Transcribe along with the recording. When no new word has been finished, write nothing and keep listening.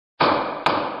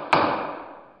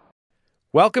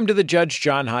Welcome to the Judge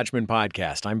John Hodgman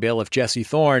podcast. I'm bailiff Jesse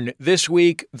Thorne. This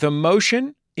week, the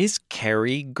motion is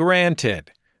Cary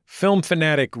granted. Film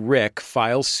fanatic Rick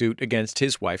files suit against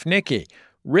his wife, Nikki.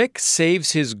 Rick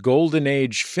saves his golden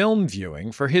age film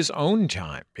viewing for his own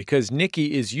time because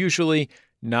Nikki is usually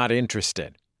not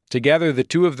interested. Together, the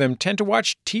two of them tend to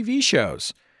watch TV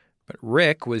shows. But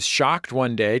Rick was shocked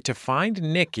one day to find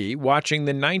Nikki watching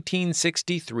the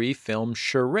 1963 film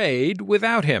Charade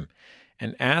without him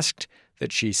and asked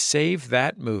that she save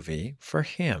that movie for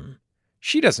him.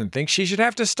 She doesn't think she should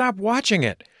have to stop watching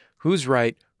it. Who's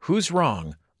right? Who's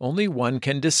wrong? Only one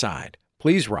can decide.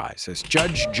 Please rise as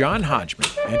Judge John Hodgman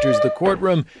enters the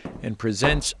courtroom and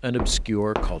presents an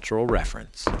obscure cultural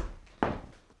reference.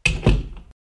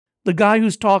 The guy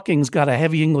who's talking's got a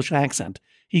heavy English accent.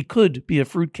 He could be a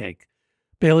fruitcake.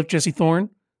 Bailiff Jesse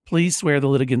Thorne, please swear the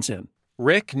litigants in.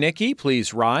 Rick, Nikki,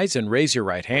 please rise and raise your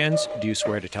right hands. Do you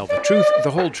swear to tell the truth, the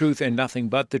whole truth, and nothing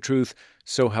but the truth,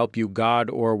 so help you God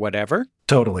or whatever?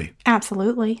 Totally.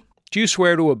 Absolutely. Do you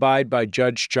swear to abide by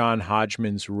Judge John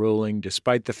Hodgman's ruling,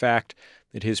 despite the fact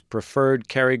that his preferred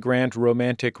Cary Grant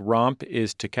romantic romp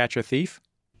is To Catch a Thief?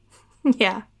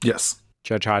 Yeah. Yes.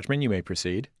 Judge Hodgman, you may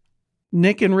proceed.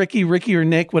 Nick and Ricky, Ricky or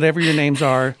Nick, whatever your names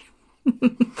are.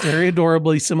 Very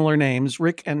adorably similar names,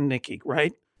 Rick and Nikki,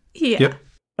 right? Yeah. Yep.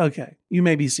 Okay, you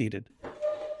may be seated.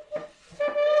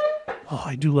 Oh,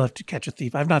 I do love To Catch a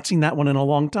Thief. I've not seen that one in a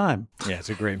long time. Yeah, it's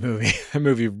a great movie. The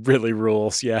movie really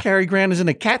rules, yeah. Cary Grant is in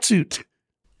a catsuit.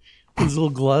 His little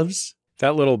gloves.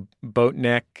 That little boat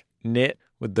neck knit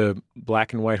with the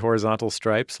black and white horizontal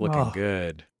stripes, looking Oh.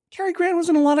 good. Cary Grant was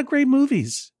in a lot of great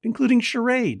movies, including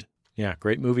Charade. Yeah,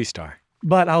 great movie star.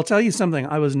 But I'll tell you something.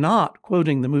 I was not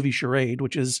quoting the movie Charade,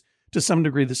 which is to some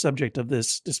degree the subject of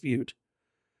this dispute.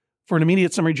 For an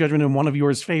immediate summary judgment in one of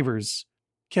yours favors,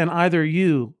 can either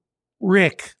you,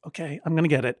 Rick, okay, I'm going to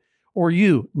get it, or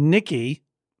you, Nikki,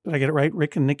 did I get it right?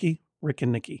 Rick and Nikki? Rick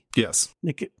and Nikki. Yes.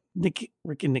 Rick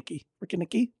and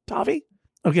Nikki? Tavi?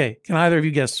 Okay, can either of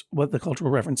you guess what the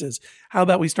cultural reference is? How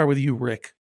about we start with you,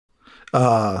 Rick?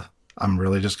 I'm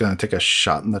really just going to take a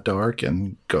shot in the dark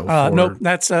and go for... Nope,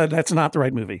 that's not the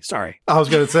right movie. Sorry. I was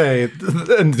going to say,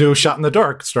 and do Shot in the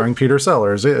Dark, starring Peter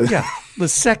Sellers. Yeah, the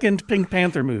second Pink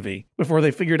Panther movie, before they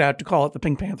figured out to call it the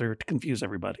Pink Panther to confuse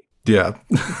everybody. Yeah.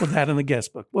 Put that in the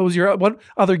guest book. What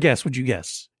other guess would you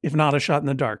guess, if not A Shot in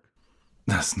the Dark?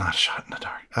 That's not a Shot in the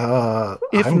Dark.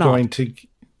 If I'm not, going to...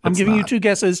 I'm it's giving you not. two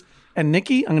guesses. And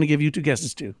Nikki, I'm going to give you two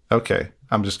guesses too. Okay.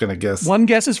 I'm just going to guess. One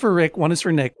guess is for Rick, one is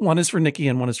for Nick, one is for Nikki,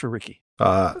 and one is for Ricky.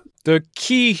 The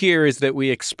key here is that we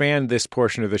expand this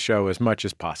portion of the show as much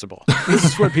as possible. This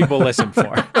is what people listen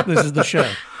for. This is the show.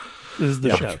 This is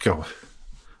the show. Go.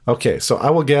 Okay, so I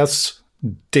will guess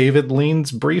David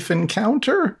Lean's Brief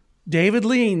Encounter. David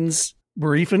Lean's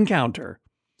Brief Encounter.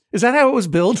 Is that how it was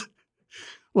billed?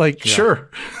 Like Sure.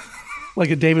 Like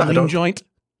a David Lean joint?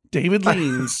 David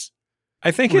Lean's.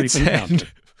 I think Brief it's Encounter.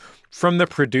 from the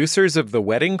producers of The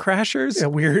Wedding Crashers. Yeah,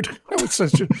 weird. That was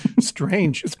such a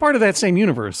strange. It's part of that same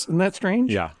universe. Isn't that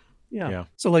strange? Yeah. Yeah.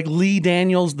 So like Lee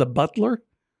Daniels, the butler,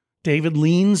 David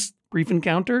Lean's Brief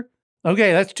Encounter.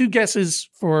 Okay, that's two guesses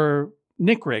for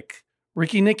Nick Rick.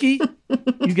 Ricky Nikki,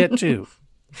 you get two.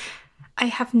 I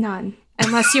have none.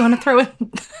 Unless you want to throw in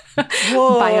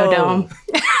Whoa. Biodome.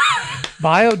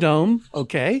 Biodome,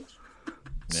 okay.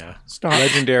 Yeah. Star.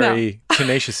 Legendary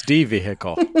Tenacious D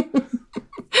vehicle.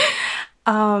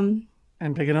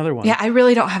 And pick another one. Yeah, I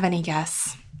really don't have any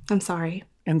guess. I'm sorry.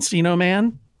 Encino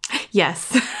Man.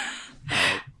 Yes.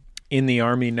 In the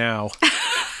Army now.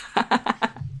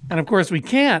 And of course, we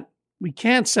can't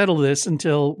settle this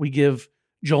until we give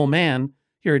Joel Mann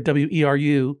here at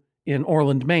WERU in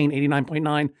Orland, Maine,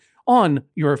 89.9 on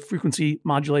your frequency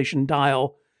modulation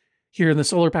dial here in the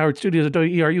solar-powered studios at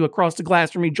WERU across the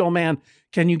glass from me. Joel Mann,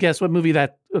 can you guess what movie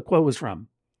that quote was from?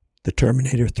 The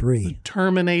Terminator 3.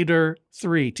 Terminator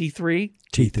 3. T3?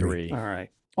 T3. All right.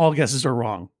 All guesses are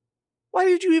wrong.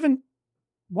 Why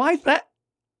that?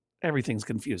 Everything's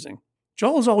confusing.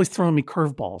 Joel is always throwing me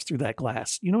curveballs through that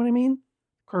glass. You know what I mean?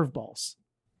 Curveballs.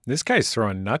 This guy's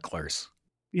throwing knucklers.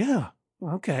 Yeah.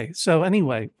 Okay. So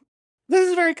anyway, this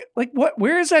is very,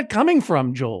 where is that coming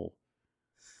from, Joel?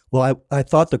 Well, I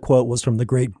thought the quote was from the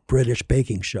Great British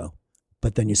Baking Show,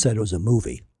 but then you said it was a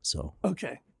movie. So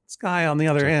Okay. This guy on the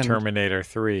other end. Terminator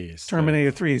 3. So.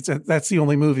 Terminator 3. That's the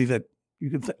only movie that you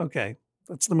could okay.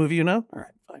 That's the movie you know? All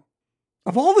right, fine.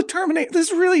 Of all the Terminator, this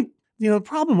is really, the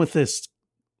problem with this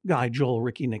guy, Joel,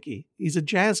 Ricky, Nikki, he's a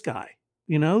jazz guy.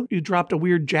 You dropped a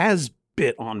weird jazz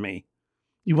bit on me.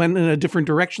 You went in a different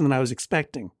direction than I was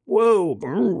expecting. Whoa,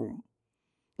 boom.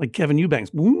 Like Kevin Eubanks,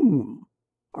 boom.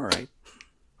 All right.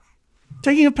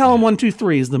 Taking of Pelham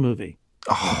 123 is the movie.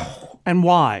 Oh, And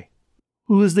why?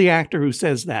 Who is the actor who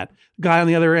says that? The guy on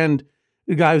the other end,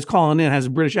 the guy who's calling in has a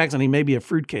British accent. He may be a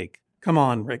fruitcake. Come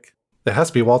on, Rick. it has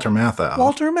to be Walter Matthau.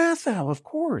 Walter Matthau, of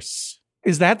course.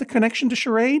 Is that the connection to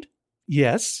Charade?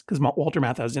 Yes, because Walter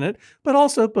Matthau's in it. But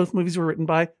also, both movies were written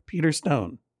by Peter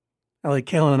Stone. Like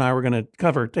Kaylin and I were going to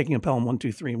cover Taking of Pelham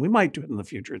 123, and we might do it in the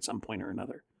future at some point or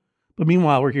another. But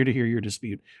meanwhile, we're here to hear your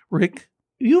dispute. Rick,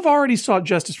 you've already sought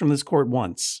justice from this court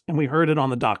once, and we heard it on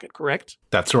the docket, correct?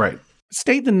 That's right.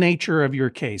 State the nature of your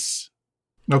case.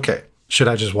 Okay. Should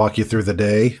I just walk you through the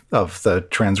day of the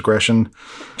transgression?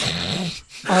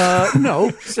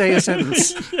 No, say a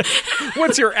sentence.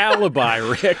 What's your alibi,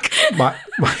 Rick? My,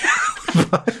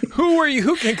 Who are you?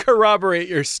 Who can corroborate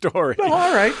your story? Well,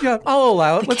 all right, yeah, I'll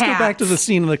allow it. The Let's go back to cats. the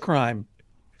scene of the crime.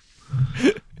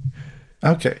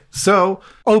 okay. So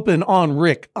Open on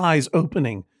Rick, eyes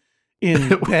opening,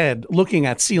 in bed, looking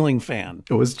at ceiling fan.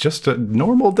 it was just a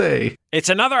normal day. It's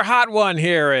another hot one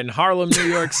here in Harlem, New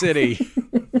York City.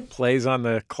 Plays on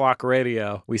the clock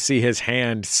radio. We see his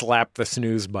hand slap the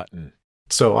snooze button.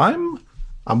 So I'm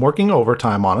working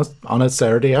overtime on a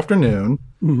Saturday afternoon,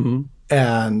 Mm-hmm.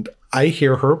 and I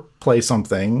hear her play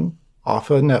something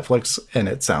off of Netflix, and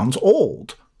it sounds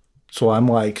old. So I'm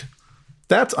like,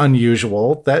 that's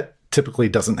unusual. That typically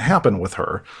doesn't happen with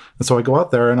her. And so I go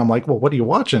out there and I'm like, well, what are you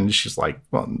watching? And she's like,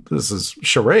 well, this is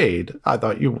Charade. I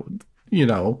thought you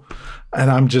know,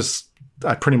 and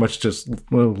I pretty much just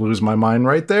lose my mind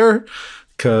right there.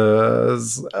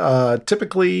 Because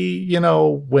typically,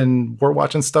 when we're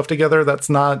watching stuff together, that's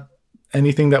not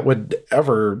anything that would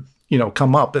ever,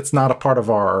 come up. It's not a part of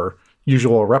our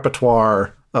usual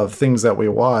repertoire of things that we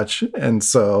watch. And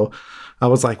so I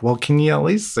was like, well, can you at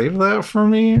least save that for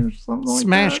me or something like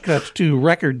Smash that? cut to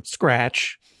record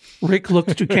scratch. Rick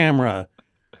looks to camera.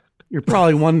 You're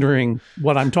probably wondering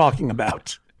what I'm talking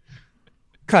about.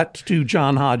 Cut to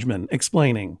John Hodgman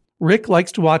explaining. Rick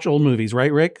likes to watch old movies,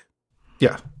 right, Rick?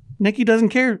 Yeah. Nikki doesn't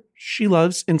care. She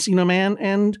loves Encino Man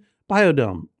and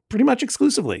Biodome, pretty much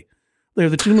exclusively. They're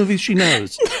the two movies she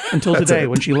knows until today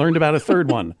when she learned about a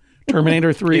third one,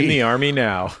 Terminator 3. In the Army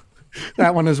now.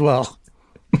 That one as well.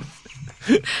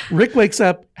 Rick wakes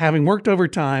up having worked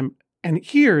overtime and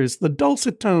hears the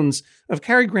dulcet tones of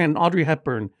Cary Grant and Audrey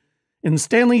Hepburn in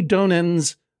Stanley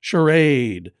Donen's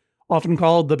Charade, often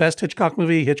called the best Hitchcock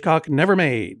movie Hitchcock never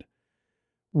made.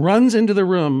 Runs into the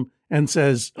room and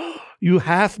says, "You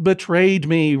hath betrayed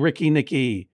me, Ricky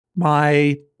Nicky,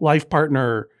 my life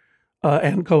partner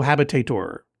and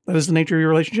cohabitator." That is the nature of your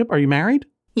relationship. Are you married?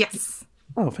 Yes.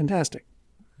 Oh, fantastic.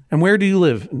 And where do you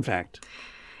live, in fact?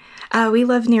 We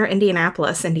live near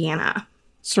Indianapolis, Indiana.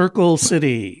 Circle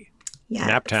City. Yeah.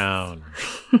 Naptown.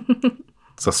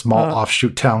 It's a small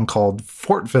offshoot town called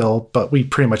Fortville, but we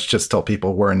pretty much just tell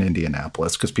people we're in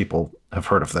Indianapolis because people have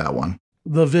heard of that one.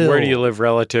 The Ville. Where do you live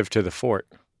relative to the fort?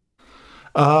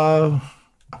 I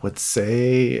would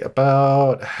say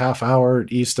about a half hour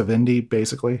east of Indy,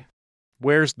 basically.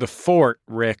 Where's the fort,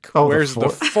 Rick? Oh, the Where's the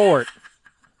fort?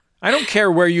 I don't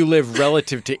care where you live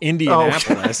relative to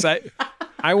Indianapolis.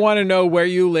 I want to know where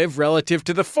you live relative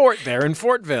to the fort there in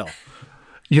Fortville.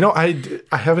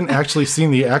 I haven't actually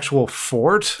seen the actual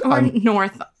fort. We're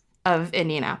north of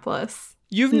Indianapolis.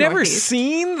 You've never Northeast.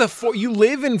 seen the fort? You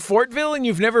live in Fortville and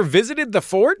you've never visited the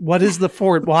fort? What is the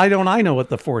fort? Why don't I know what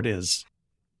the fort is?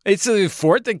 It's a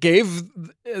fort that gave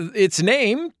its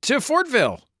name to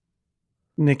Fortville.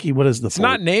 Nikki, what is the It's fort?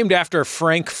 not named after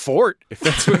Frank Fort, if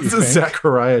that's what you It's a think.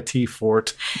 Zachariah T.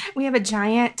 Fort. We have a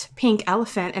giant pink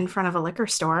elephant in front of a liquor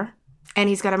store, and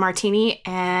he's got a martini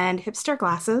and hipster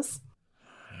glasses.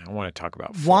 I want to talk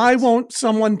about forts. Why won't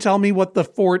someone tell me what the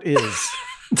fort is?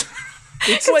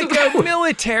 It's like a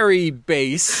military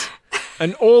base,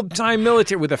 an old-time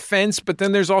military with a fence, but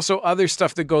then there's also other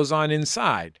stuff that goes on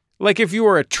inside. Like if you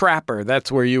were a trapper,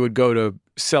 that's where you would go to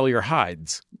sell your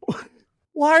hides.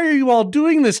 Why are you all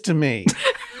doing this to me?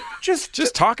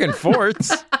 Just talking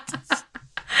forts.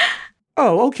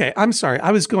 Oh, okay. I'm sorry.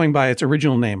 I was going by its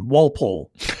original name,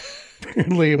 Walpole.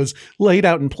 Apparently, it was laid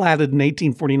out and platted in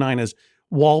 1849 as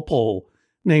Walpole,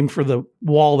 named for the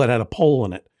wall that had a pole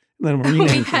in it. And then We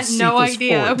renamed had to no Cephas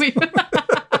idea.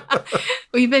 Fort.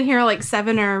 We've been here like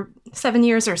 7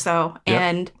 years or so, Yep.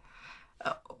 and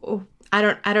I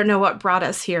don't know what brought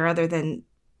us here other than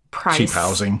price. Cheap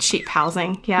housing. Cheap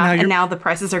housing, yeah. Now you're- And now the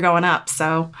prices are going up,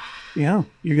 so Yeah,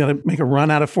 you got to make a run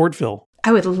out of Fortville.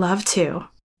 I would love to.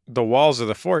 The walls of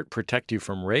the fort protect you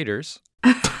from raiders.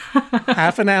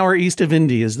 Half an Hour East of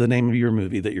Indy is the name of your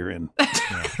movie that you're in.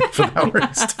 For an hour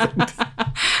east of Indy.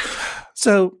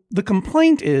 So the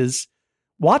complaint is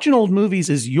watching old movies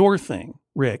is your thing,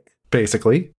 Rick.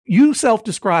 Basically. You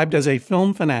self-described as a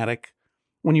film fanatic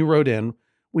when you wrote in.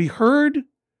 We heard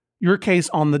your case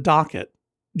on the docket.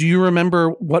 Do you remember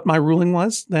what my ruling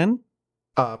was then?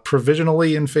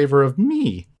 Provisionally in favor of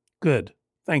me. Good.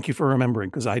 Thank you for remembering,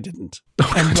 because I didn't.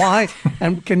 And why?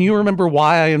 And can you remember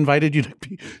why I invited you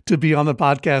to be on the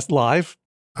podcast live?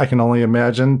 I can only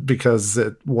imagine, because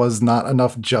it was not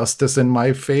enough justice in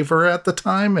my favor at the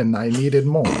time, and I needed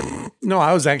more. No,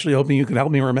 I was actually hoping you could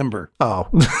help me remember. Oh.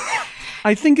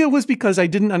 I think it was because I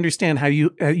didn't understand how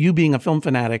you being a film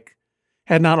fanatic,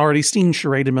 had not already seen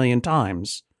Charade a million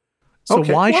times. So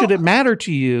Okay, why well- should it matter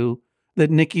to you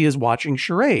that Nikki is watching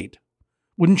Charade?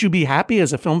 Wouldn't you be happy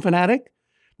as a film fanatic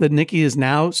that Nikki is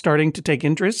now starting to take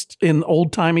interest in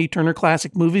old-timey Turner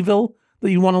Classic Movieville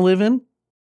that you want to live in?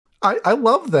 I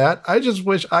love that. I just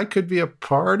wish I could be a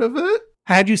part of it.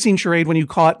 Had you seen Charade when you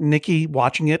caught Nikki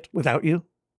watching it without you?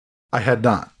 I had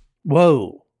not.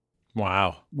 Whoa.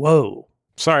 Wow. Whoa.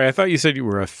 Sorry, I thought you said you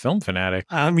were a film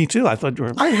fanatic. Me too. I thought you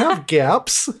were. I have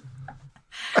gaps.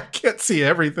 I can't see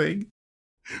everything.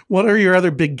 What are your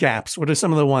other big gaps? What are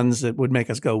some of the ones that would make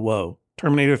us go, whoa?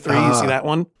 Terminator 3, you see that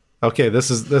one? Okay,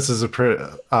 this is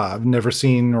I've never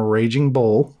seen Raging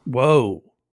Bull. Whoa.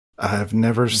 I've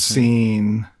never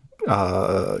seen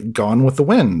Gone with the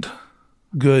Wind.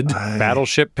 Good.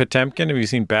 Battleship Potemkin. Have you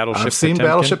seen Battleship I've seen Potemkin?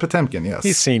 Battleship Potemkin, yes.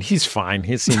 He's fine.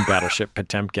 He's seen Battleship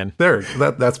Potemkin. There,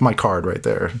 that's my card right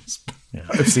there. Yeah.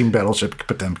 I've seen Battleship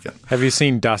Potemkin. Have you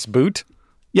seen Das Boot?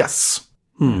 Yes.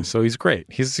 So he's great.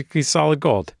 He's solid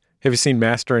gold. Have you seen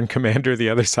Master and Commander: The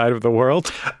Other Side of the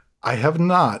World? I have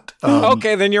not.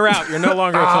 Okay, then you're out. You're no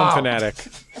longer a film fanatic.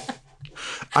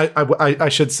 I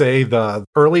should say the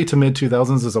early to mid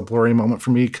 2000s is a blurry moment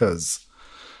for me because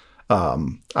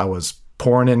I was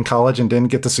porn in college and didn't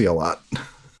get to see a lot.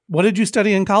 What did you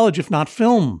study in college if not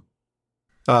film?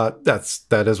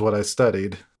 That is what I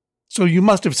studied. So you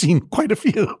must have seen quite a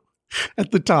few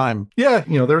at the time. Yeah,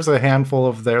 there's a handful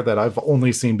of there that I've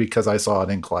only seen because I saw it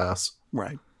in class.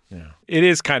 Right. Yeah. It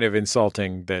is kind of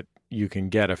insulting that you can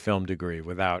get a film degree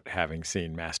without having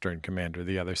seen Master and Commander: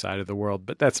 The Other Side of the World,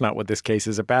 but that's not what this case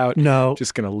is about. No.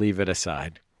 Just going to leave it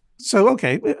aside. So,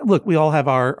 okay, look, we all have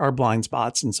our blind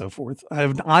spots and so forth.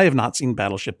 I have not seen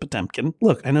Battleship Potemkin.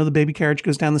 Look, I know the baby carriage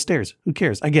goes down the stairs. Who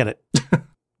cares? I get it.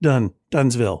 Done.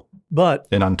 Dunsville. But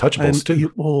And Untouchables,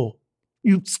 too.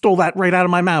 You stole that right out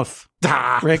of my mouth,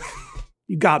 Rick.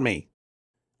 You got me.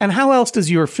 And how else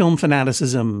does your film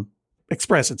fanaticism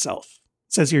express itself?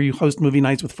 It says here you host movie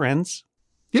nights with friends.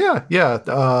 Yeah.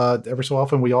 Every so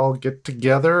often we all get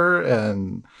together,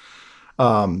 and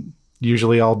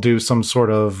usually I'll do some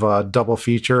sort of double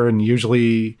feature, and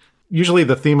usually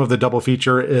the theme of the double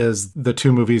feature is the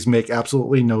two movies make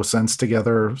absolutely no sense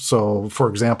together. So, for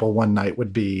example, one night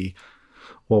would be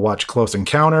we'll watch Close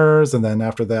Encounters, and then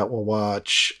after that we'll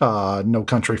watch No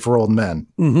Country for Old Men.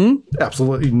 Mm-hmm.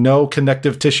 Absolutely no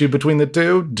connective tissue between the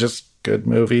two, just good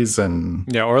movies. And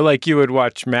Yeah, or like you would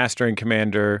watch Master and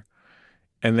Commander,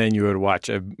 and then you would watch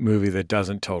a movie that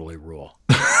doesn't totally rule.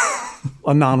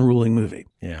 A non-ruling movie.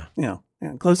 Yeah. Yeah.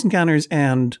 Close Encounters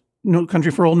and No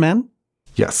Country for Old Men.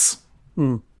 yes.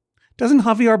 Doesn't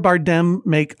Javier Bardem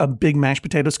make a big mashed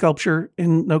potato sculpture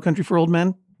in No Country for Old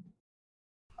Men?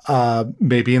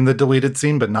 Maybe in the deleted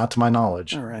scene, but not to my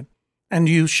knowledge. All right. And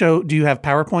do you have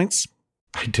PowerPoints?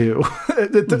 I do.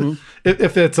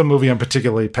 If it's a movie I'm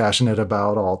particularly passionate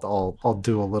about, I'll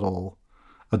do a little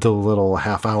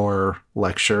half-hour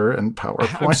lecture and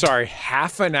PowerPoint. I'm sorry,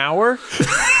 half an hour?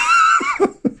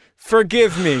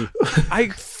 Forgive me. I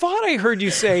thought I heard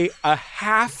you say a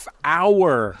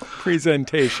half-hour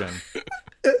presentation.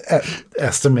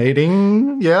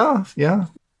 Estimating, yeah.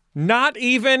 Not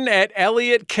even at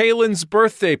Elliot Kalin's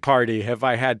birthday party have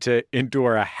I had to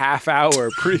endure a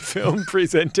half-hour pre-film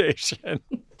presentation.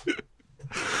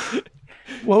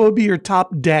 What would be your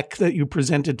top deck that you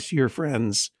presented to your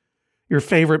friends? Your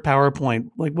favorite PowerPoint?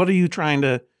 Like, what are you trying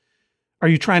to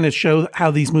show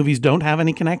how these movies don't have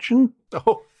any connection?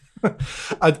 Oh,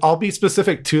 I'll be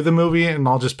specific to the movie, and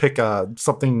I'll just pick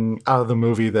something out of the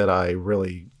movie that I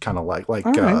really kind of like. Like,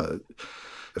 right.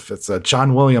 If it's a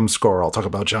John Williams score, I'll talk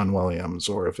about John Williams.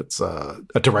 Or if it's a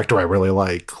director I really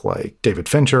like David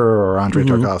Fincher or Andrei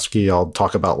Tarkovsky, I'll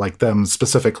talk about like them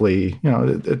specifically.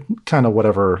 It kind of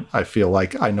whatever I feel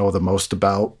like I know the most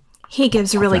about. He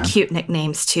gives really cute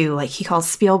nicknames too. Like he calls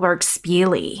Spielberg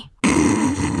Spiely.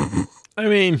 I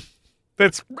mean,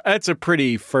 that's a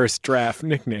pretty first draft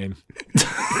nickname.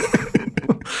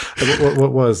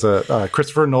 What was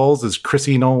Christopher Knowles is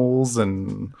Chrissy Knowles,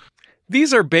 and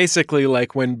These are basically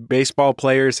like when baseball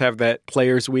players have that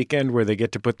players weekend where they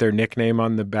get to put their nickname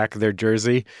on the back of their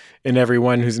jersey, and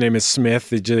everyone whose name is Smith,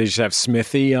 they just have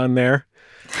Smithy on there.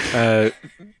 I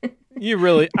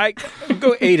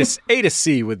go A to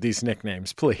C with these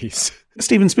nicknames, please.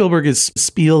 Steven Spielberg is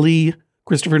Spiely.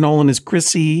 Christopher Nolan is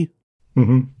Chrissy.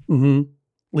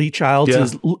 Lee Childs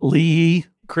is Lee.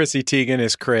 Chrissy Teigen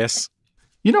is Chris.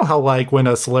 You know how like when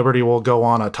a celebrity will go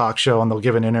on a talk show and they'll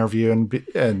give an interview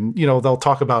and you know they'll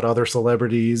talk about other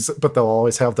celebrities, but they'll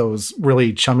always have those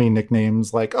really chummy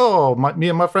nicknames like, oh, me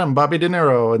and my friend Bobby De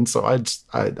Niro, and so I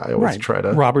always try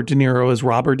to. Robert De Niro is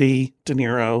Robert De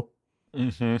Niro.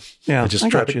 Mm-hmm. Yeah, I just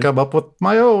try to come up with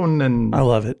my own, and I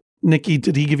love it. Nikki,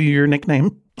 did he give you your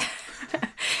nickname?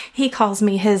 He calls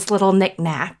me his little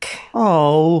knick-knack.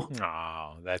 Oh,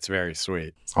 that's very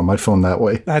sweet. It's on my phone that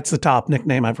way. That's the top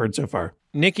nickname I've heard so far.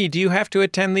 Nikki, do you have to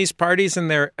attend these parties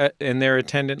and their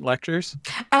attendant lectures?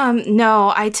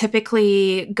 No, I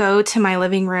typically go to my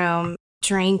living room,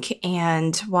 drink,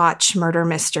 and watch murder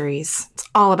mysteries. It's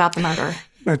all about the murder.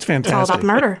 That's fantastic. It's all about the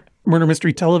murder. Murder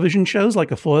mystery television shows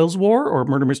like A Foyle's War, or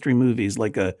murder mystery movies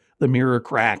like The Mirror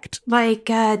Cracked? Like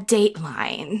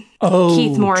Dateline. Oh,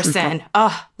 Keith Morrison.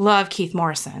 Oh, love Keith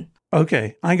Morrison.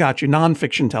 Okay, I got you.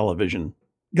 Nonfiction television.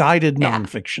 Guided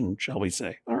nonfiction, shall we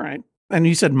say. All right. And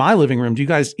you said my living room. Do you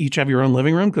guys each have your own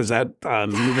living room? Because that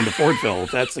moving to Fortville,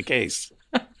 if that's the case.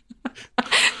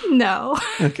 No.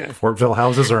 Okay. Fortville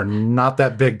houses are not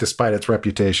that big despite its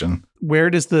reputation. Where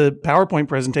does the PowerPoint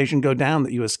presentation go down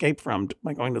that you escape from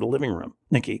by going to the living room,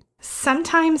 Nikki?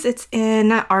 Sometimes it's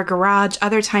in our garage.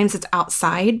 Other times it's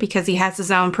outside because he has his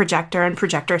own projector and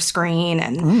projector screen.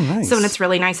 And nice. So when it's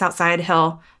really nice outside,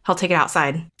 he'll take it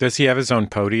outside. Does he have his own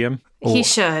podium? He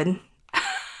should.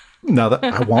 Now that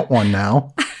I want one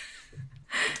now.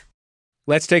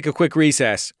 Let's take a quick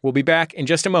recess. We'll be back in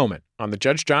just a moment on the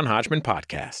Judge John Hodgman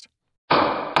podcast.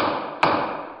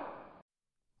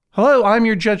 Hello, I'm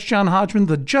your Judge John Hodgman.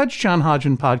 The Judge John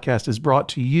Hodgman podcast is brought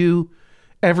to you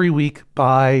every week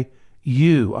by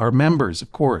you, our members,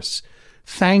 of course.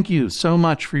 Thank you so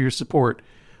much for your support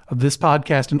of this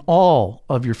podcast and all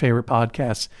of your favorite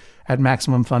podcasts at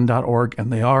MaximumFun.org,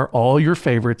 and they are all your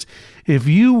favorites. If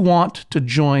you want to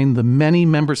join the many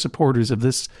member supporters of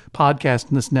this podcast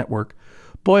and this network,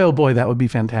 boy, oh boy, that would be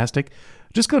fantastic.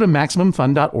 Just go to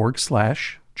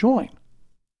MaximumFun.org/join.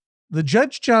 The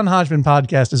Judge John Hodgman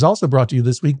podcast is also brought to you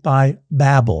this week by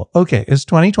Babbel. Okay, it's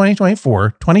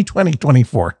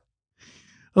 2020-24.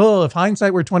 Oh, if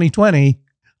hindsight were 2020,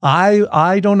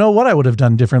 I don't know what I would have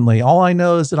done differently. All I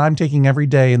know is that I'm taking every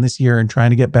day in this year and trying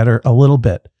to get better a little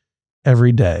bit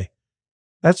every day.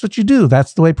 That's what you do.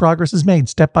 That's the way progress is made,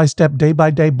 step by step, day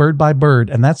by day, bird by bird.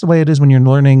 And that's the way it is when you're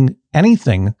learning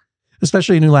anything,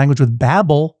 especially a new language with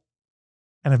Babbel.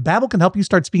 And if Babbel can help you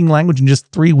start speaking language in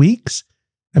just 3 weeks,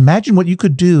 imagine what you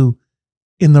could do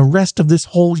in the rest of this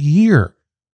whole year.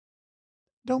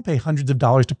 Don't pay hundreds of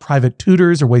dollars to private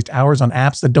tutors or waste hours on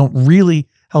apps that don't really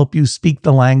help you speak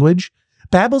the language.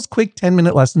 Babbel's quick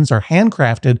 10-minute lessons are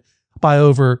handcrafted by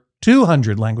over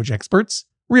 200 language experts,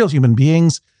 real human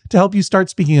beings, to help you start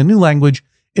speaking a new language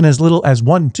in as little as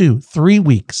 1, 2, 3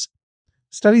 weeks.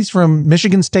 Studies from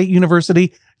Michigan State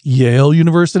University, Yale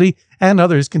University, and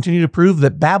others continue to prove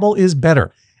that Babbel is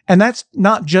better. And that's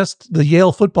not just the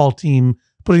Yale football team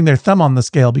putting their thumb on the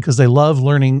scale because they love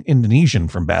learning Indonesian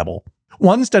from Babbel.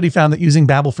 One study found that using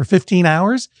Babbel for 15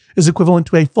 hours is equivalent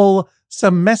to a full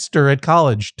semester at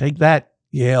college. Take that,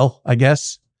 Yale, I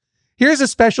guess. Here's a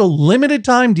special limited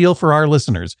time deal for our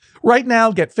listeners. Right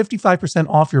now, get 55%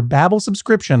 off your Babbel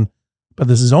subscription, but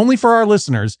this is only for our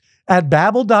listeners at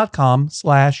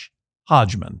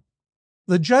Babbel.com/Hodgman.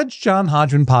 The Judge John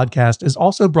Hodgman podcast is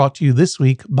also brought to you this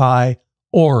week by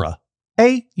Aura.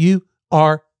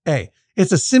 A-U-R-A.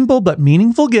 It's a simple but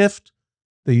meaningful gift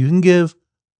that you can give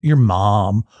your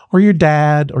mom or your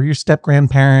dad or your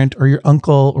step-grandparent or your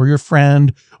uncle or your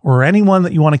friend or anyone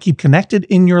that you want to keep connected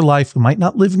in your life who might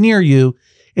not live near you.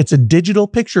 It's a digital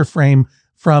picture frame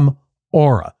from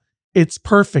Aura. It's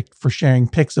perfect for sharing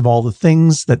pics of all the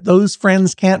things that those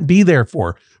friends can't be there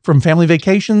for, from family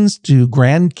vacations to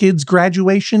grandkids'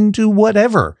 graduation to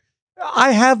whatever.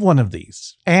 I have one of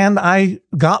these, and I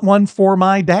got one for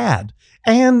my dad,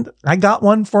 and I got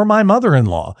one for my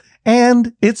mother-in-law,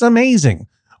 and it's amazing.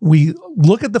 We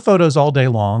look at the photos all day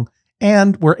long,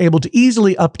 and we're able to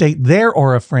easily update their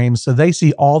Aura frames so they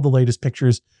see all the latest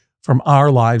pictures from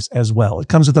our lives as well. It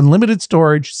comes with unlimited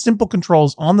storage, simple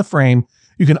controls on the frame.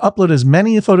 You can upload as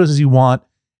many photos as you want,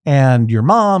 and your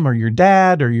mom or your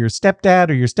dad or your stepdad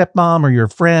or your stepmom or your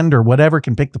friend or whatever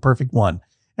can pick the perfect one.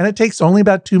 And it takes only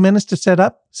about 2 minutes to set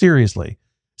up. Seriously.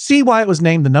 See why it was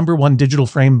named the #1 digital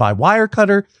frame by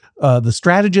Wirecutter, The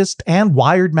Strategist, and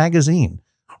Wired Magazine.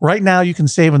 Right now, you can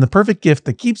save on the perfect gift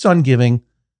that keeps on giving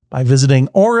by visiting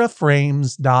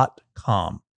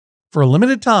auraframes.com. For a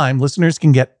limited time, listeners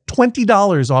can get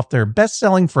 $20 off their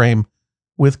best-selling frame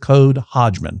with code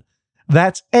Hodgman.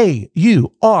 That's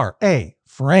AURA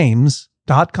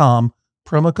frames.com,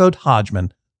 promo code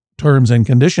Hodgman. Terms and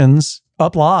conditions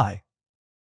apply.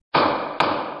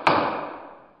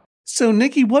 So,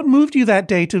 Nikki, what moved you that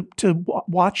day to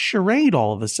watch Charade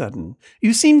all of a sudden?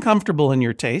 You seem comfortable in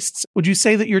your tastes. Would you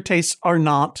say that your tastes are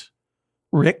not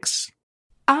Rick's?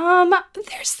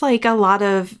 There's like a lot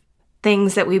of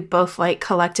things that we both like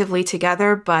collectively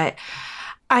together, but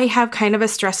I have kind of a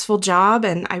stressful job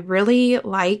and I really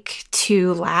like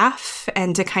to laugh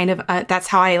and to kind of, that's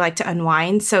how I like to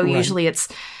unwind. So Right. usually it's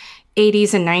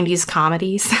 80s and 90s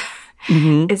comedies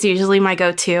is usually my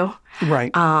go-to.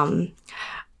 Right.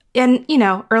 And, you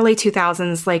know, early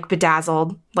 2000s, like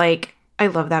Bedazzled, like I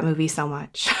love that movie so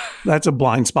much. That's a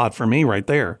blind spot for me right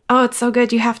there. Oh, it's so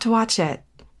good. You have to watch it.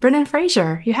 Brendan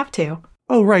Fraser, you have to.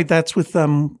 Oh, right. That's with,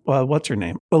 what's her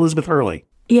name? Elizabeth Hurley.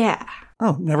 Yeah.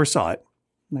 Oh, never saw it.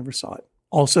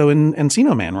 Also in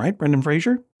Encino Man, right? Brendan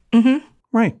Fraser? Mm-hmm.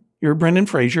 Right. You're Brendan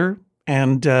Fraser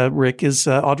and Rick is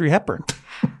Audrey Hepburn.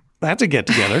 That's a get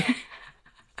together.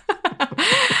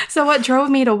 So what drove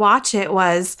me to watch it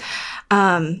was,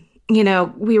 you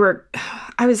know,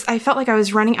 I felt like I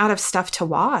was running out of stuff to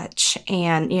watch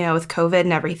and, you know, with COVID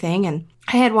and everything. And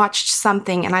I had watched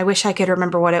something and I wish I could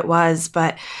remember what it was,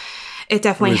 but it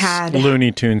definitely had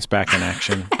Looney Tunes Back in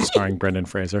Action, starring Brendan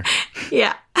Fraser.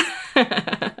 Yeah.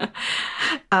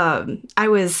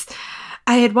 I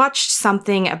had watched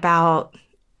something about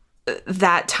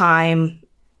that time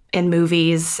in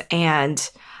movies and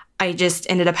I just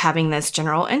ended up having this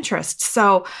general interest.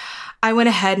 So I went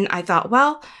ahead and I thought,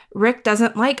 well, Rick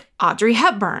doesn't like Audrey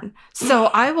Hepburn. So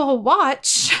I will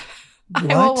watch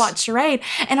Charade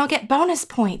and I'll get bonus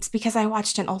points because I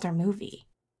watched an older movie.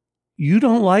 You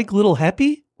don't like Little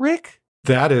Heppy, Rick?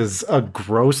 That is a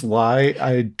gross lie.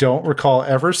 I don't recall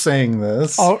ever saying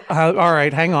this. Oh, all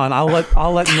right, hang on. I'll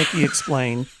let Nikki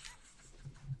explain.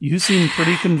 You seem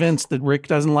pretty convinced that Rick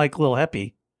doesn't like Lil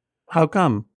Heppy. How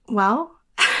come? Well,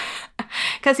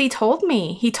 because he told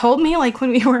me. He told me like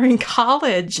when we were in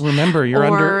college. Remember, you're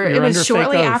under it was under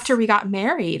shortly fake oath. after we got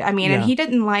married. I mean, Yeah. and he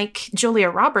didn't like Julia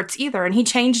Roberts either, and he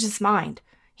changed his mind.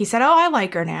 He said, "Oh, I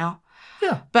like her now."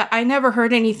 Yeah. But I never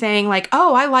heard anything like,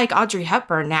 "Oh, I like Audrey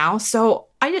Hepburn now." So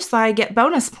I just thought I'd get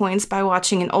bonus points by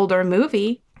watching an older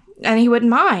movie, and he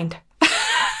wouldn't mind.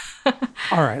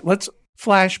 All right, let's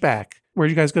flashback. Where'd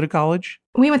you guys go to college?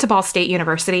 We went to Ball State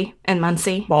University in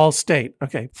Muncie. Ball State.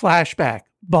 Okay, flashback.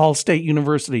 Ball State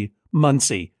University,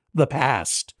 Muncie, the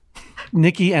past.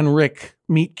 Nikki and Rick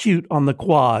meet cute on the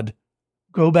quad.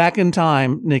 Go back in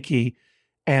time, Nikki,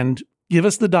 and give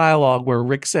us the dialogue where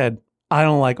Rick said, "I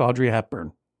don't like Audrey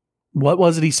Hepburn." What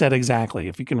was it he said exactly,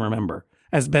 if you can remember,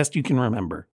 as best you can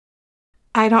remember?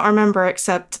 I don't remember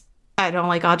except I don't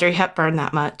like Audrey Hepburn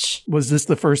that much. Was this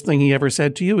the first thing he ever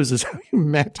said to you? Is this how you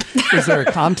met? Is there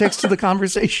a context to the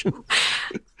conversation?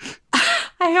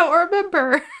 I don't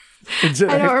remember. I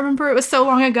don't remember. It was so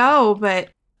long ago, but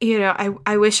you know,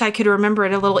 I wish I could remember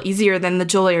it a little easier than the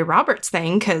Julia Roberts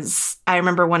thing because I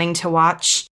remember wanting to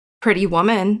watch Pretty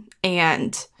Woman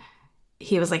and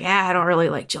he was like, "Yeah, I don't really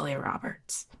like Julia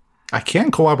Roberts." I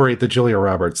can corroborate the Julia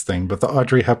Roberts thing, but the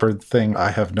Audrey Hepburn thing,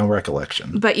 I have no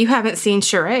recollection. But you haven't seen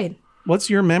Charade. What's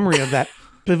your memory of that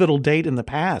pivotal date in the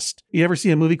past? You ever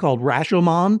see a movie called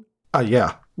Rashomon?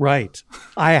 Yeah, Right.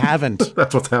 I haven't.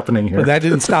 that's what's happening here. But that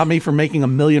didn't stop me from making a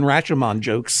million Rashomon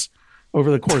jokes over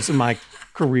the course of my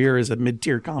career as a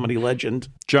mid-tier comedy legend.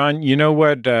 John, you know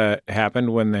what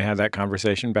happened when they had that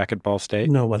conversation back at Ball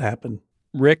State? No, what happened?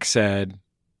 Rick said,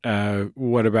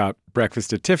 what about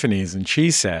Breakfast at Tiffany's? And she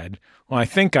said, well, I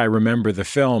think I remember the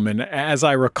film. And as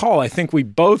I recall, I think we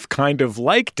both kind of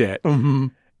liked it. Mm-hmm.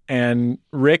 And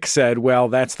Rick said, well,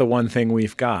 that's the one thing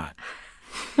we've got.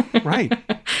 Right.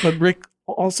 But Rick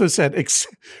also said,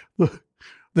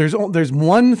 there's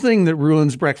one thing that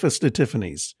ruins Breakfast at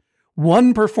Tiffany's.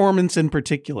 One performance in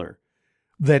particular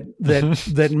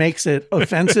that makes it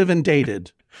offensive and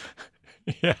dated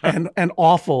and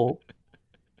awful.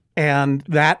 And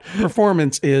that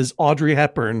performance is Audrey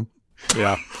Hepburn.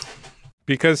 Yeah.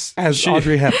 Because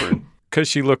Audrey Hepburn. Because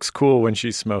she looks cool when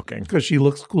she's smoking. Because she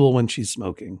looks cool when she's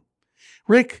smoking.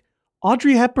 Rick,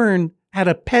 Audrey Hepburn had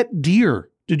a pet deer.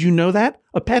 Did you know that?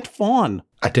 A pet fawn.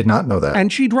 I did not know that.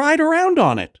 And she'd ride around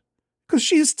on it because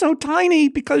she's so tiny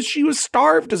because she was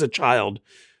starved as a child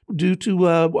due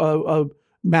to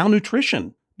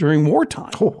malnutrition during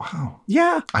wartime. Oh, wow.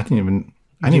 Yeah. I didn't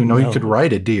even know you could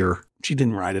ride a deer. She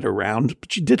didn't ride it around,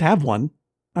 but she did have one.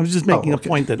 I was just making a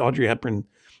point that Audrey Hepburn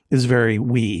is very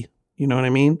wee. You know what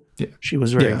I mean? Yeah. She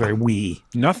was very, very wee.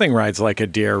 Nothing rides like a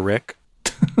deer, Rick.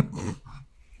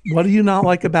 What do you not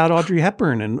like about Audrey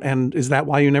Hepburn? And is that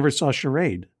why you never saw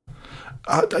Charade?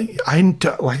 Like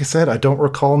I said, I don't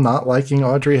recall not liking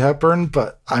Audrey Hepburn,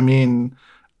 but I mean,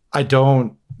 I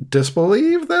don't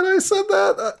disbelieve that I said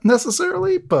that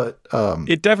necessarily, but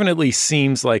it definitely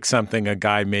seems like something a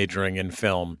guy majoring in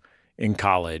film in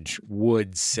college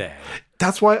would say.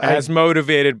 That's why as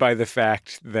motivated by the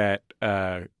fact that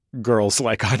girls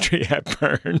like Audrey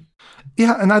Hepburn.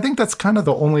 Yeah, and I think that's kind of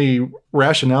the only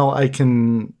rationale I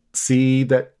can see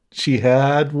that she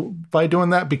had by doing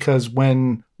that, because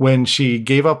when she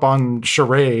gave up on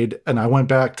Charade and I went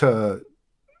back to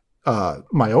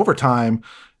My Overtime,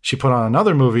 she put on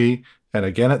another movie, and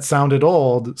again it sounded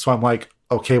old, so I'm like,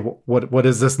 okay, what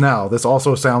is this now? This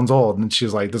also sounds old. And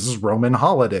she's like, this is Roman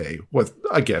Holiday with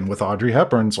Audrey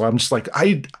Hepburn. So I'm just like,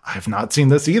 I've not seen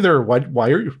this either. What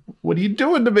are you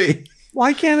doing to me?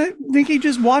 Why can't Nikki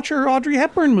just watch her Audrey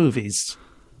Hepburn movies?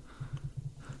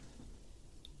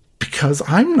 Because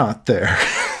I'm not there.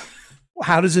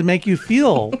 How does it make you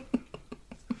feel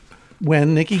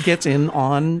when Nikki gets in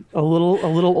on a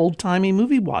little old timey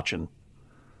movie watching?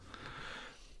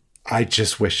 I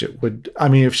just wish it would. I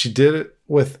mean, if she did it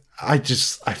with, I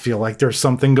feel like there's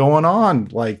something going on.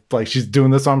 Like she's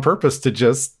doing this on purpose to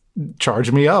just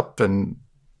charge me up, and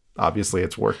obviously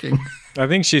it's working. I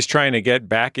think she's trying to get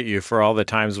back at you for all the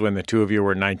times when the two of you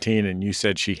were 19 and you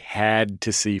said she had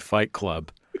to see Fight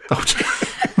Club.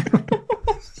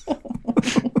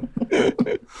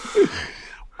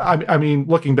 I mean,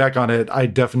 looking back on it, I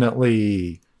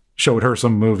definitely showed her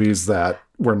some movies that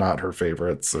were not her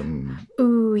favorites. And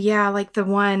ooh, yeah, like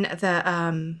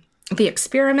the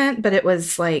Experiment, but it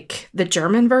was like the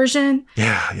German version.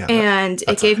 Yeah. And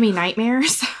it gave me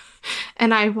nightmares.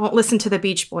 And I won't listen to the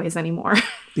Beach Boys anymore.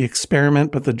 The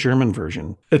Experiment, but the German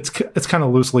version. It's kind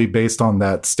of loosely based on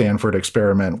that Stanford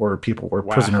experiment where people were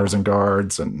prisoners and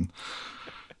guards, and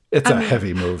it's a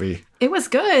heavy movie. It was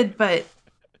good, but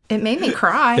it made me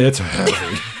cry. It's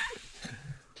heavy.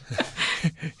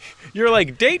 You're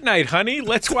like, date night, honey.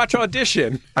 Let's watch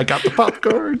Audition. I got the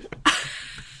popcorn.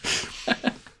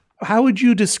 How would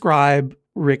you describe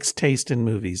Rick's taste in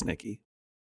movies, Nikki?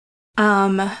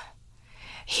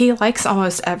 He likes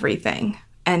almost everything,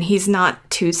 and he's not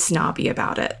too snobby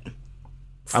about it.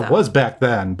 So. I was back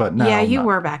then, but now. Yeah, you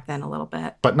were back then a little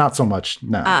bit. But not so much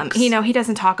now. He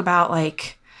doesn't talk about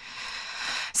like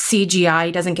CGI.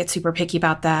 He doesn't get super picky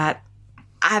about that.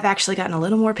 I've actually gotten a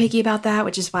little more picky about that,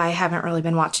 which is why I haven't really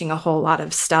been watching a whole lot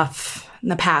of stuff in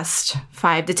the past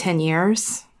 5 to 10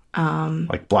 years.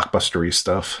 Like blockbustery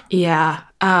stuff. Yeah.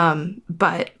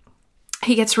 But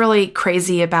he gets really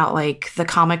crazy about like the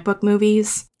comic book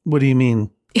movies. What do you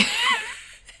mean?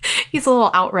 He's a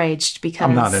little outraged because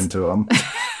I'm not into them.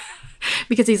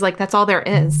 Because he's like, that's all there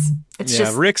is. It's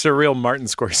just Rick's a real Martin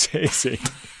Scorsese.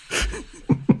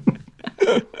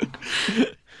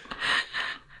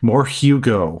 More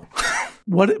Hugo.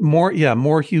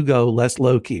 More Hugo, less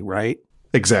Loki, right?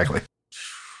 Exactly.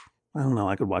 I don't know.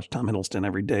 I could watch Tom Hiddleston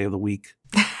every day of the week.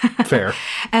 Fair.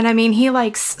 And I mean, he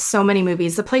likes so many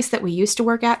movies. The place that we used to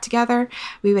work at together,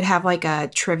 we would have like a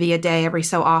trivia day every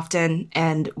so often.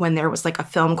 And when there was like a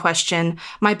film question,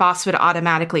 my boss would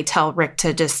automatically tell Rick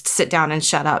to just sit down and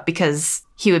shut up because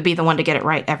he would be the one to get it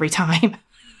right every time.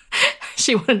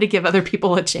 She wanted to give other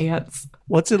people a chance.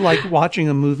 What's it like watching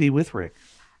a movie with Rick?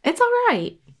 It's all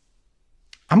right.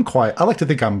 I'm quiet. I like to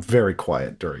think I'm very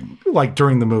quiet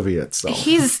during the movie itself.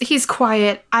 He's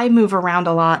quiet. I move around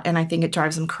a lot, and I think it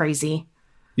drives him crazy.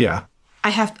 Yeah. I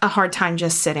have a hard time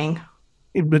just sitting.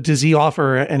 But does he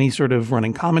offer any sort of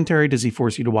running commentary? Does he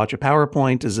force you to watch a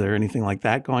PowerPoint? Is there anything like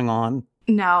that going on?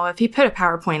 No, if he put a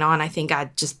PowerPoint on, I think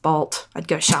I'd just bolt. I'd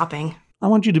go shopping. I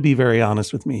want you to be very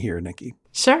honest with me here, Nikki.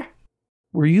 Sure.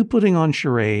 Were you putting on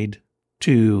Charade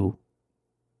to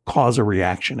cause a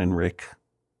reaction in Rick?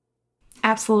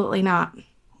 Absolutely not.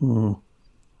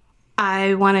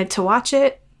 I wanted to watch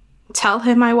it, tell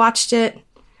him I watched it,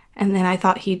 and then I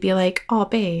thought he'd be like, oh,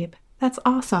 babe, that's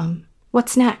awesome.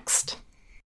 What's next?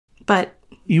 But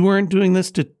you weren't doing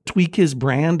this to tweak his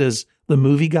brand as the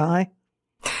movie guy?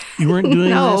 You weren't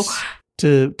doing this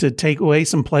to take away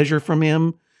some pleasure from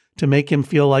him, to make him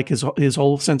feel like his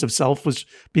whole sense of self was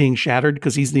being shattered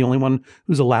because he's the only one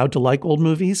who's allowed to like old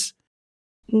movies?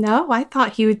 No, I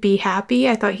thought he would be happy.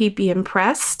 I thought he'd be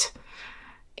impressed.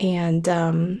 And,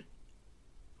 I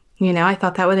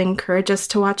thought that would encourage us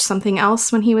to watch something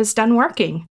else when he was done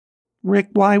working. Rick,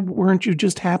 why weren't you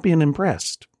just happy and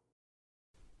impressed?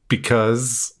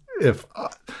 Because if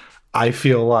I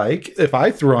feel like if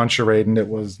I threw on Charade and it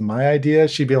was my idea,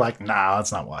 she'd be like, nah,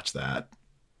 let's not watch that.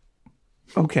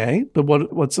 Okay, but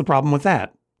what's the problem with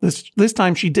that? This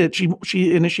time she did.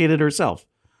 She initiated herself.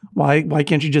 Why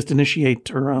can't she just initiate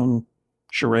her own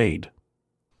charade?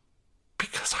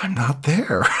 Because I'm not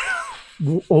there.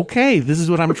 Okay, this is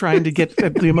what I'm trying to get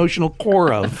at the emotional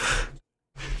core of.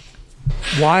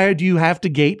 Why do you have to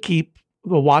gatekeep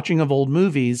the watching of old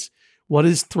movies? What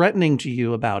is threatening to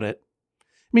you about it?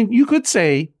 I mean, you could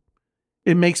say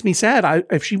it makes me sad.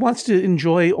 If she wants to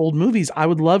enjoy old movies, I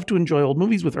would love to enjoy old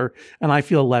movies with her, and I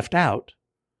feel left out.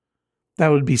 That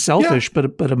would be selfish,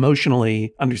 but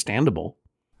emotionally understandable.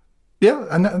 Yeah,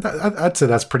 and I'd say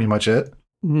that's pretty much it.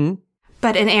 Mm-hmm.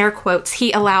 But in air quotes,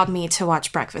 he allowed me to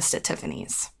watch Breakfast at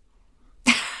Tiffany's.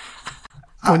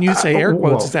 When you say air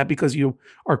quotes, is that because you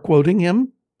are quoting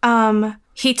him?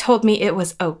 He told me it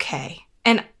was okay.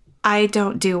 And I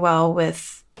don't do well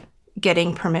with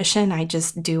getting permission. I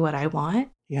just do what I want.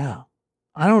 Yeah.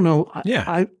 I don't know.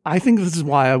 Yeah. I think this is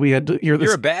why we had to hear this.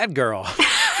 You're a bad girl.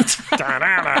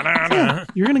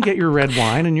 You're going to get your red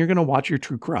wine and you're going to watch your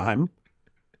true crime.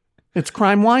 It's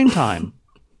crime wine time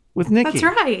with Nikki. That's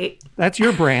right. That's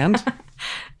your brand.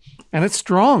 And it's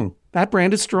strong. That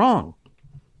brand is strong.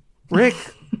 Rick,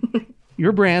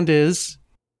 your brand is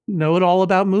know it all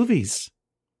about movies.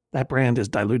 That brand is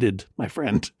diluted, my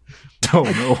friend. Oh,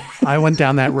 no. I went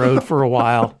down that road for a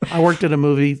while. I worked at a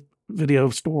movie video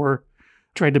store,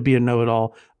 tried to be a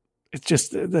know-it-all. It's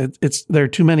just, there are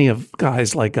too many of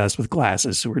guys like us with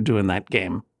glasses who are doing that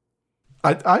game.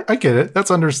 I get it.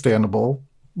 That's understandable.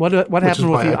 What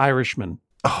happened with The Irishman?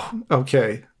 Oh,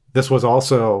 okay. This was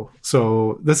also,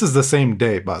 so this is the same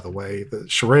day, by the way, the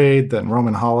charade, then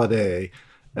Roman Holiday.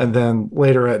 And then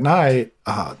later at night,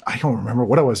 I don't remember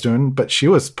what I was doing, but she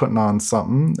was putting on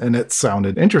something and it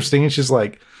sounded interesting. And she's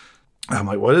like, I'm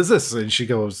like, what is this? And she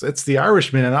goes, it's The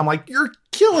Irishman. And I'm like, you're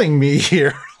killing me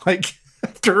here. Like,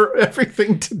 after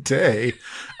everything today,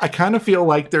 I kind of feel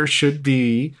like there should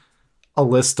be a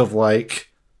list of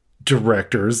like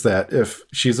directors that if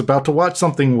she's about to watch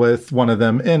something with one of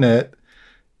them in it,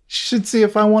 she should see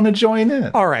if I want to join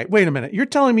in. All right, wait a minute. You're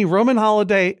telling me Roman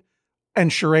Holiday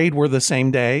and Charade were the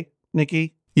same day,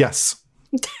 Nikki? Yes.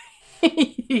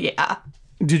 Yeah.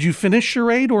 Did you finish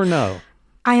Charade or no?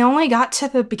 I only got to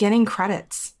the beginning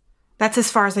credits. That's as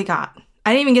far as I got.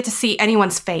 I didn't even get to see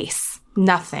anyone's face.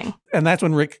 Nothing. And that's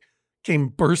when Rick came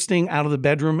bursting out of the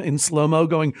bedroom in slow-mo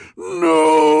going,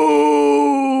 no!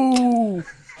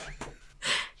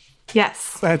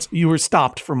 Yes. You were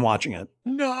stopped from watching it.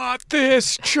 Not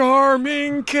this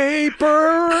charming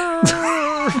caper.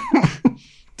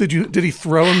 Did he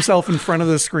throw himself in front of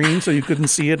the screen so you couldn't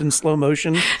see it in slow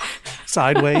motion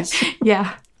sideways?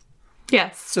 Yeah.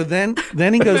 Yes. So then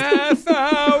he goes,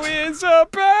 Matthau is a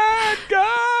bad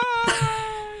guy.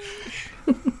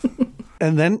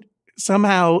 and then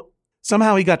somehow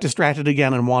he got distracted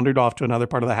again and wandered off to another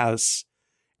part of the house.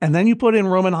 And then you put in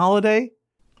Roman Holiday?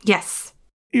 Yes.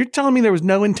 You're telling me there was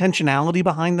no intentionality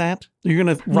behind that? You're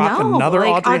going to rock another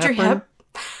like Audrey Hepburn?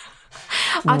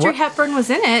 Audrey Hepburn was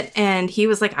in it, and he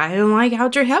was like, I don't like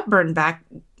Audrey Hepburn back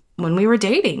when we were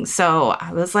dating. So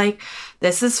I was like,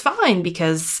 this is fine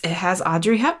because it has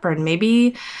Audrey Hepburn.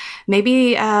 Maybe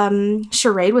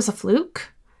Charade was a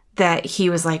fluke that he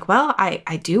was like, well,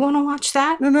 I do want to watch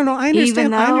that. No. I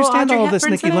understand. I understand Audrey all this,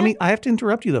 Hepburn's Nikki. I have to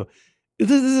interrupt you though.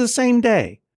 This is the same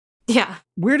day. Yeah.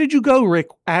 Where did you go, Rick,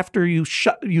 after you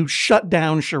shut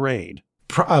down Charade?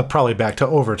 Probably back to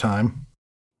overtime.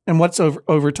 And what's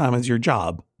overtime is your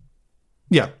job?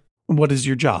 Yeah. What is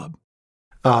your job?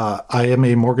 I am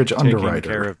a mortgage underwriter.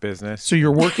 Taking care of business. So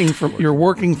you're working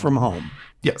from home.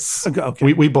 Yes.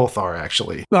 Okay. We both are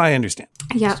actually. I understand.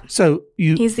 Yeah. So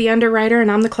he's the underwriter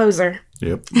and I'm the closer.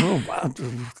 Yep. Oh wow,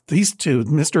 these two,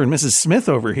 Mr. and Mrs. Smith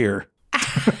over here.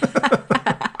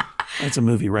 That's a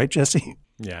movie, right, Jesse?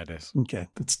 Yeah, it is. Okay.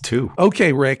 It's 2.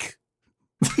 Okay, Rick.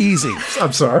 Easy.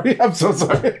 I'm sorry. I'm so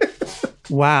sorry.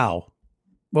 Wow.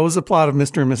 What was the plot of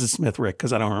Mr. and Mrs. Smith, Rick?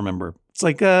 Because I don't remember. It's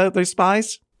like they're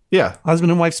spies? Yeah.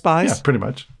 Husband and wife spies? Yeah, pretty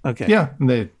much. Okay. Yeah.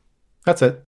 And that's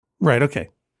it. Right. Okay.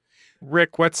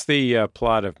 Rick, what's the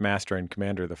plot of Master and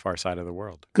Commander: The Far Side of the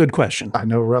World? Good question. I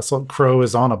know Russell Crowe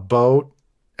is on a boat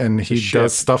and he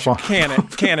does stuff on.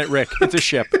 Can it, Rick? It's a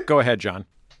ship. Go ahead, John.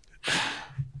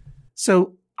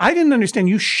 So I didn't understand.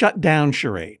 You shut down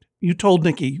Charade. You told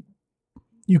Nikki,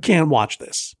 you can't watch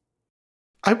this.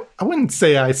 I wouldn't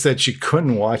say I said she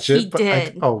couldn't watch it. He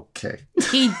did. Okay.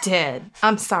 He did.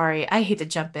 I'm sorry. I hate to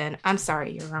jump in. I'm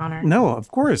sorry, Your Honor. No, of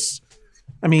course.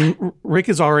 I mean, Rick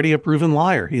is already a proven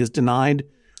liar. He has denied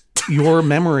your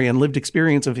memory and lived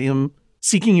experience of him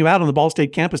seeking you out on the Ball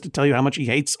State campus to tell you how much he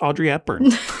hates Audrey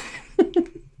Hepburn.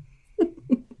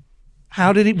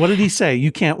 What did he say?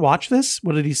 You can't watch this?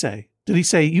 What did he say? Did he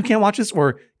say, you can't watch this?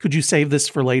 Or could you save this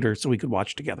for later so we could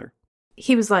watch together?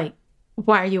 He was like,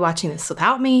 why are you watching this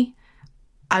without me?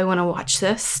 I want to watch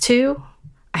this too.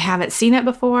 I haven't seen it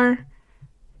before.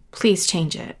 Please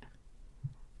change it.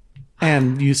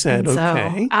 And you said, And so,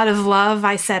 okay. out of love,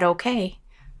 I said, okay.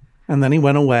 And then he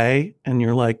went away and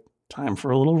you're like, time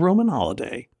for a little Roman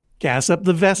holiday. Gas up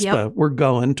the Vespa. Yep. We're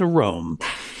going to Rome.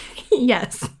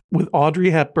 Yes. With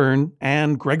Audrey Hepburn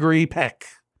and Gregory Peck.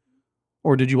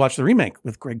 Or did you watch the remake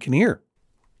with Greg Kinnear?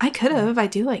 I could have. I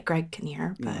do like Greg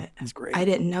Kinnear, but He's great. I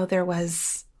didn't know there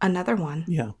was another one.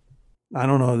 Yeah. I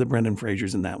don't know that Brendan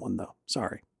Fraser's in that one, though.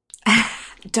 Sorry.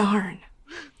 Darn.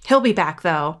 He'll be back,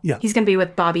 though. Yeah. He's going to be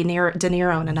with Bobby De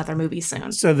Niro in another movie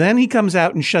soon. So then he comes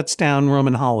out and shuts down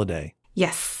Roman Holiday.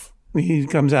 Yes. He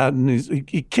comes out and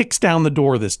he kicks down the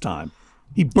door this time.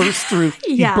 He bursts through.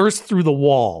 Yeah. He bursts through the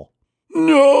wall.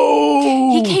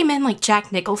 No. He came in like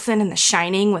Jack Nicholson in The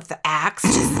Shining with the axe,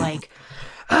 just like,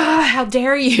 how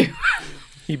dare you?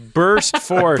 He burst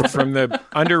forth from the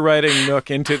underwriting nook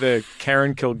into the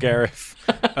Karen Kilgariff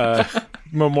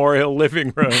memorial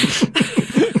living room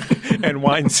and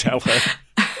wine cellar.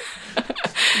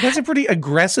 That's a pretty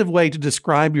aggressive way to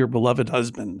describe your beloved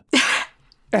husband.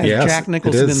 As Yes, Jack it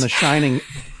Nicholson is. in The Shining,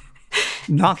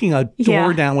 knocking a door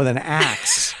Yeah. down with an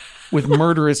axe with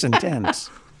murderous intent.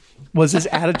 Was his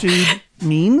attitude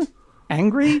mean,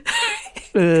 angry,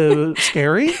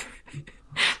 scary?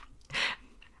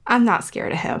 I'm not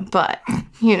scared of him, but,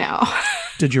 you know.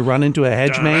 Did you run into a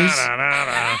hedge maze?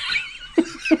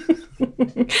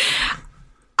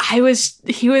 He was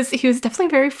definitely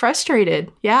very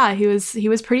frustrated. Yeah, he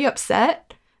was pretty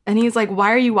upset. And he's like,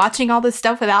 why are you watching all this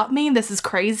stuff without me? This is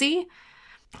crazy.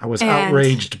 I was And-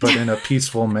 outraged, but in a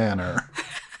peaceful manner.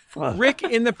 Rick,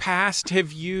 in the past,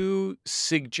 have you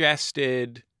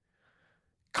suggested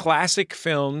classic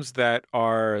films that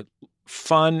are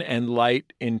fun and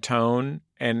light in tone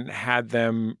and had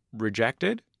them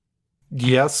rejected?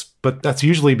 Yes, but that's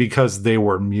usually because they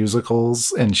were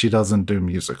musicals, and she doesn't do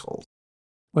musicals.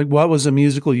 Like, what was a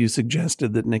musical you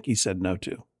suggested that Nikki said no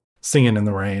to? Singing in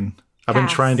the Rain. I've been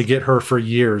Pass. trying to get her for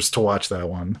years to watch that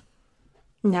one.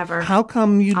 Never. How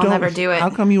come you I'll don't? never do it. How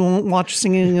come you won't watch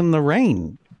Singing in the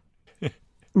Rain?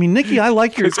 I mean, Nikki, I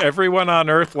like your. Because everyone on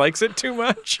Earth likes it too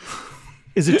much?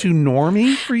 Is it too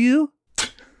normy for you?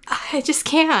 I just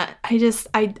can't.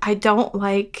 I don't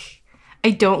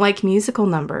like musical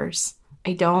numbers.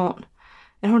 I don't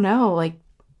know. Like,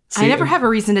 I See, never have a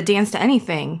reason to dance to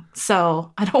anything.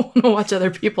 So I don't want to watch other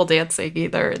people dancing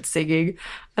either and singing.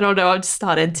 I don't know. I'm just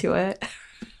not into it.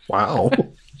 Wow.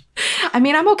 I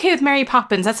mean, I'm okay with Mary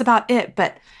Poppins. That's about it.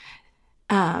 But,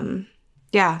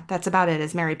 yeah, that's about it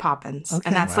is Mary Poppins. Okay.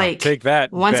 And that's Wow, like take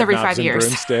that. once every Bedknobs 5 and years.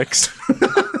 Broomsticks.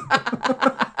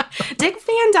 Dick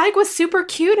Van Dyke was super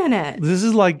cute in it. This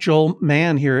is like Joel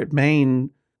Mann here at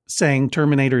Maine saying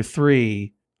Terminator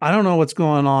 3. I don't know what's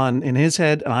going on in his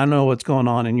head, and I know what's going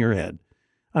on in your head.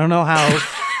 I don't know how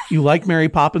you like Mary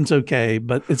Poppins, okay,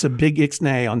 but it's a big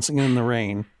ixnay on Singing in the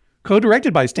Rain.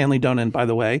 Co-directed by Stanley Donen, by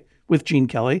the way, with Gene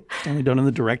Kelly. Stanley Donen,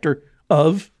 the director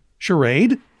of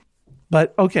Charade.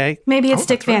 But okay. Maybe it's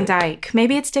Dick that's Van right. Dyke.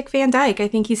 Maybe it's Dick Van Dyke. I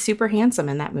think he's super handsome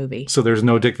in that movie. So there's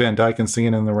no Dick Van Dyke in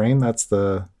Singing in the Rain? That's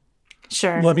the...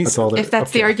 Sure. Let me That's all there, If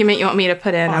that's the okay. argument you want me to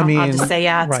put in, I I'll mean, just say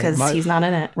yeah, it's right, because my- he's not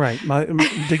in it. Right.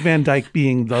 Dick Van Dyke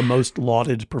being the most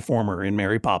lauded performer in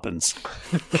Mary Poppins.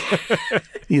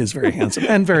 He is very handsome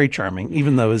and very charming,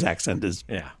 even though his accent is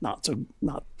Yeah. not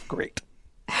great.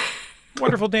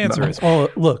 Wonderful dancer is. Oh,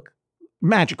 look,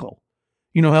 magical.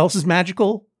 You know who else is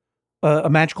magical? A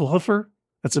magical hoofer.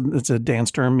 That's a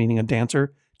dance term meaning a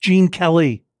dancer. Gene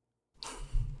Kelly.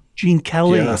 Gene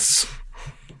Kelly. Yes.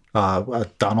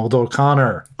 Donald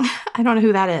O'Connor. I don't know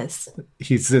who that is.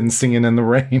 He's in Singing in the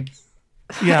Rain.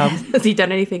 Yeah. Has he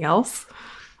done anything else?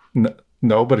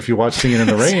 No, but if you watch Singing in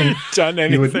the Rain, Done would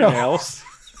anything know. else?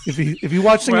 If you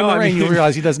watch Singing Well, in the I Rain, mean- you'll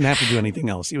realize he doesn't have to do anything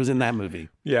else. He was in that movie.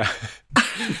 Yeah.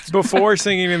 Before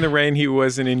Singing in the Rain, he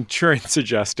was an insurance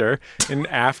adjuster. And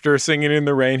after Singing in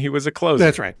the Rain, he was a closer.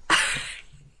 That's right.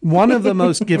 One of the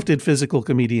most gifted physical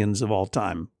comedians of all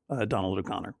time, Donald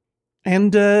O'Connor.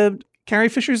 And Carrie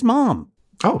Fisher's mom,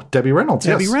 oh, Debbie Reynolds.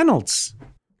 Debbie yes. Reynolds.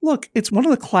 Look, it's one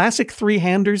of the classic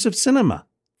three-handers of cinema.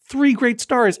 Three great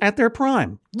stars at their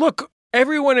prime. Look,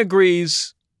 everyone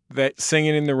agrees that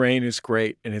Singing in the Rain is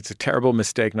great, and it's a terrible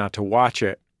mistake not to watch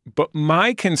it. But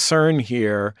my concern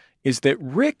here is that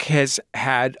Rick has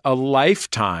had a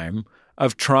lifetime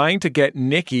of trying to get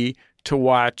Nikki to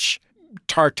watch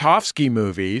Tarkovsky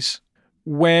movies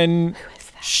when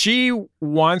she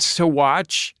wants to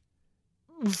watch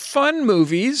fun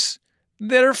movies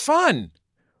that are fun,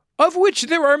 of which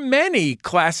there are many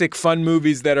classic fun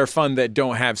movies that are fun that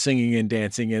don't have singing and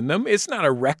dancing in them. It's not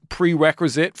a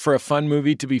prerequisite for a fun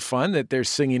movie to be fun that there's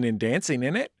singing and dancing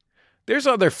in it. There's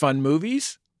other fun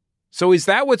movies. So is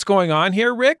that what's going on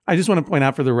here, Rick? I just want to point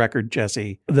out for the record,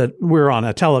 Jesse, that we're on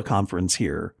a teleconference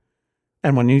here.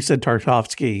 And when you said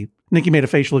Tarkovsky, Nikki made a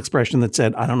facial expression that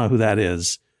said, I don't know who that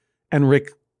is. And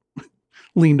Rick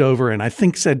leaned over and I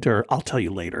think said to her, I'll tell you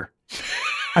later.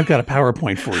 I've got a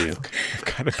PowerPoint for you. I've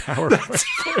got a PowerPoint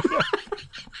for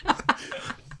you.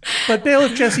 But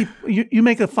Bailiff Jesse, you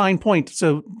make a fine point,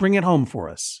 so bring it home for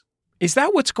us. Is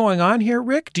that what's going on here,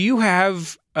 Rick? Do you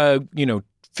have a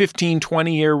 15,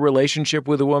 20-year relationship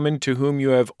with a woman to whom you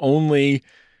have only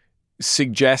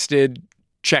suggested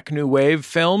Czech New Wave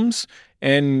films,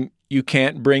 and you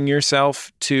can't bring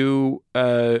yourself to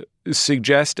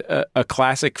suggest a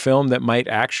classic film that might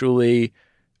actually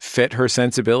fit her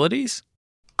sensibilities?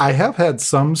 I have had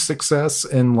some success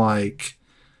in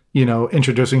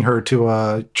introducing her to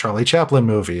a Charlie Chaplin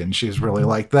movie, and she's really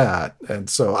like that. And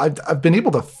so I've been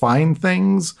able to find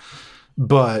things,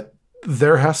 but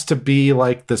there has to be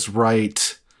like this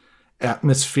right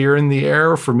atmosphere in the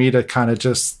air for me to kind of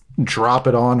just drop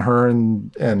it on her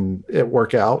and it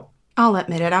work out. I'll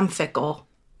admit it, I'm fickle.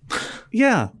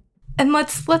 Yeah. And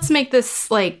let's make this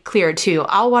clear too.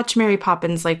 I'll watch Mary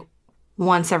Poppins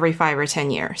once every 5 or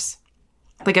 10 years.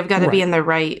 I've got to be in the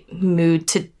right mood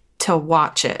to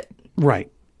watch it.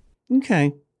 Right.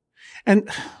 Okay. And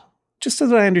just so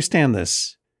that I understand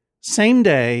this, same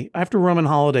day after Roman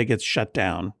Holiday gets shut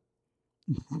down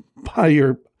by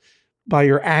your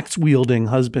axe wielding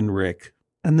husband, Rick,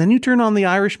 and then you turn on The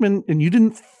Irishman and you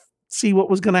didn't see what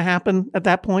was going to happen at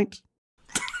that point?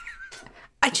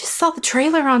 I just saw the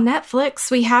trailer on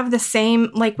Netflix. We have the same,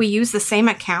 we use the same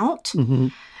account. Mm-hmm.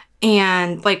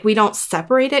 And we don't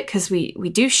separate it because we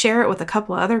do share it with a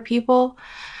couple of other people.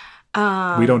 We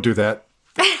don't do that.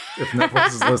 If Netflix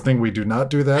is listening, we do not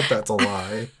do that. That's a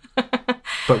lie.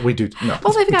 But we do. No.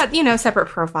 Well, they've got, separate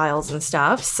profiles and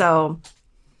stuff. So,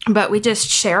 but we just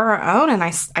share our own. And I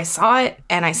saw it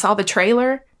and I saw the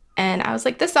trailer and I was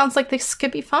like, this sounds like this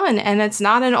could be fun. And it's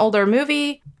not an older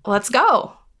movie. Let's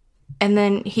go. And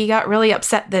then he got really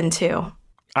upset then too.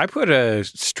 I put a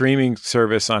streaming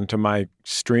service onto my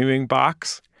streaming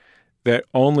box that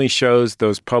only shows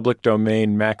those public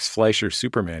domain Max Fleischer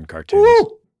Superman cartoons.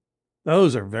 Woo!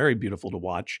 Those are very beautiful to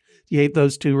watch. You hate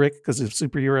those too, Rick, because of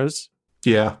superheroes?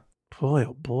 Yeah. Boy,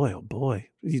 oh boy, oh boy.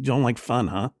 You don't like fun,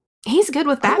 huh? He's good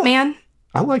with Batman.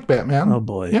 I like Batman. Oh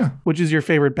boy. Yeah. Which is your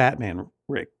favorite Batman,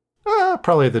 Rick?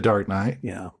 Probably The Dark Knight.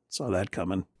 Yeah, saw that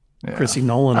coming. Yeah. Chrissy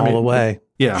Nolan all the way.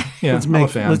 Yeah. Let's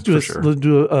do a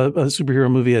superhero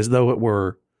movie as though it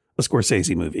were a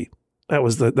Scorsese movie.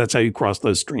 That's how you cross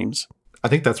those streams. I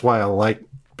think that's why I like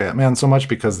Batman so much,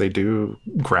 because they do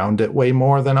ground it way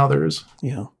more than others.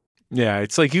 Yeah. Yeah,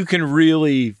 it's you can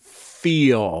really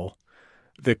feel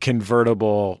the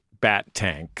convertible bat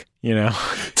tank, It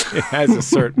has a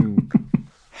certain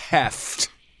heft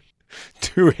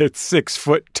to its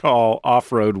 6-foot-tall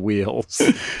off-road wheels.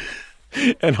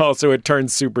 And also it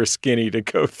turns super skinny to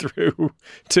go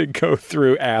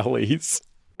through alleys.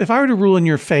 If I were to rule in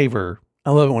your favor,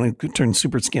 I love it when it turns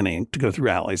super skinny to go through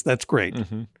alleys. That's great.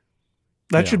 Mm-hmm.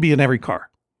 That should be in every car.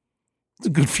 It's a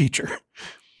good feature.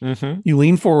 Mm-hmm. You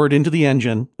lean forward into the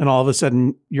engine and all of a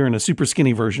sudden you're in a super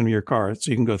skinny version of your car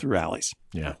so you can go through alleys.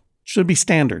 Yeah. Should be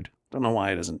standard. Don't know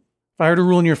why it isn't. If I were to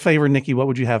rule in your favor, Nikki, what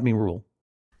would you have me rule?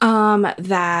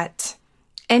 That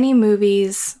any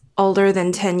movies older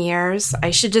than 10 years,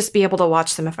 I should just be able to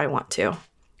watch them if I want to.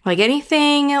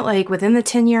 Anything within the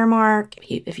 10-year mark,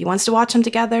 if he wants to watch them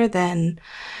together, then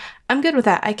I'm good with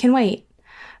that. I can wait.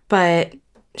 But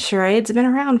Charades have been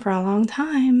around for a long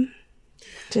time.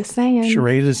 Just saying.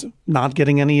 Charade is not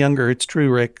getting any younger. It's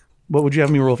true, Rick. What would you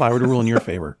have me rule if I were to rule in your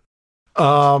favor?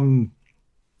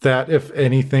 That if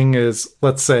anything is,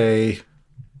 let's say,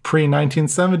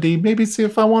 pre-1970, maybe see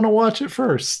if I want to watch it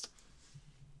first.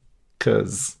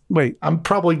 Because I'm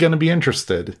probably going to be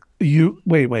interested.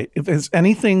 Wait. If it's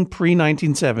anything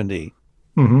pre-1970,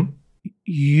 mm-hmm.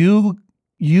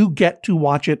 you get to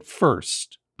watch it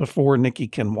first before Nikki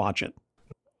can watch it.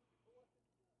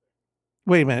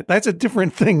 Wait a minute. That's a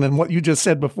different thing than what you just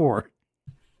said before.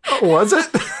 Oh, was it?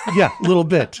 Yeah, a little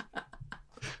bit.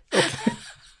 Okay.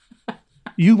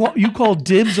 You called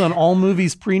dibs on all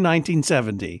movies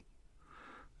pre-1970.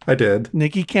 I did.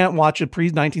 Nikki can't watch a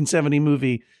pre-1970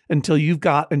 movie until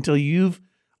you've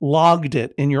logged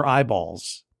it in your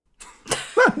eyeballs.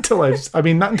 Not until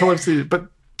I've seen it, but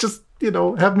just,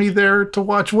 have me there to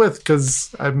watch with,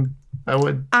 because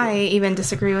I even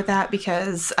disagree with that,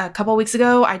 because a couple weeks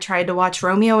ago I tried to watch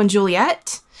Romeo and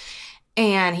Juliet,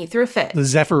 and he threw a fit. The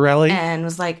Zeffirelli? And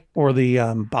was like... Or the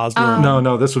Baz Luhrmann?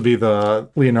 No, this would be the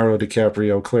Leonardo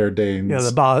DiCaprio, Claire Danes. Yeah,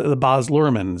 the Baz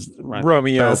Luhrmann. Right?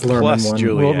 Romeo Baz Luhrmann plus one.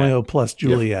 Juliet. Romeo plus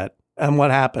Juliet. Yep. And what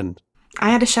happened? I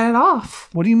had to shut it off.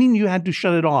 What do you mean you had to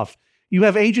shut it off? You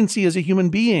have agency as a human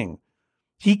being.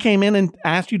 He came in and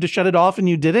asked you to shut it off, and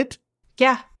you did it?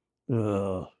 Yeah.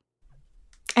 Ugh.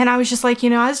 And I was just like,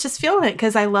 I was just feeling it,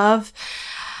 because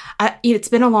it's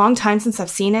been a long time since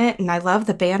I've seen it, and I love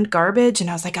the band Garbage, and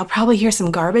I was like, I'll probably hear some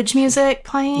Garbage music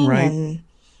playing, right. And,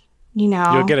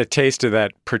 You'll get a taste of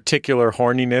that particular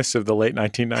horniness of the late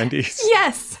 1990s.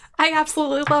 Yes, I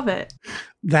absolutely love it.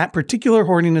 That particular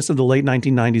horniness of the late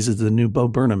 1990s is the new Bo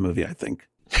Burnham movie, I think.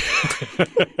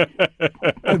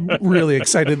 I'm really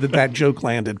excited that joke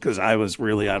landed, because I was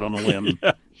really out on a limb.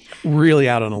 Yeah. Really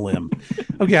out on a limb.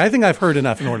 Okay, I think I've heard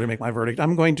enough in order to make my verdict.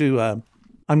 I'm going to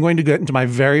get into my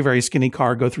very, very skinny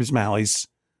car, go through some alleys.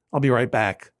 I'll be right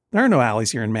back. There are no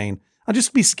alleys here in Maine. I'll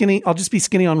just be skinny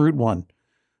on Route 1. I'm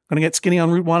going to get skinny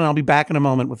on Route 1, and I'll be back in a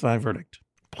moment with my verdict.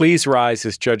 Please rise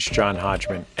as Judge John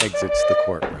Hodgman exits the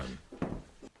courtroom.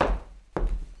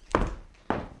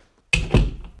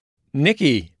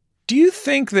 Nikki, do you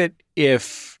think that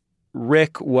if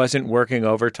Rick wasn't working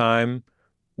overtime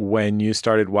when you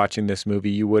started watching this movie,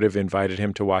 you would have invited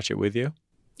him to watch it with you?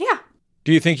 Yeah.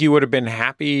 Do you think you would have been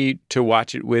happy to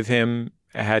watch it with him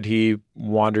had he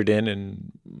wandered in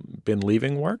and been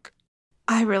leaving work?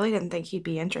 I really didn't think he'd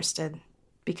be interested,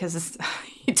 because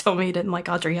he told me he didn't like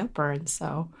Audrey Hepburn.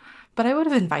 But I would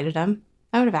have invited him.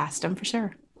 I would have asked him for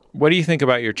sure. What do you think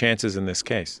about your chances in this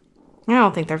case? I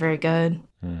don't think they're very good.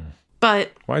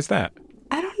 But why is that?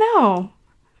 I don't know.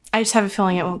 I just have a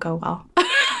feeling it won't go well.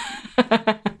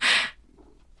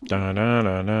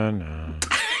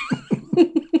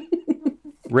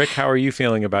 Rick, how are you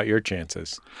feeling about your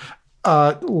chances?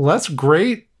 Less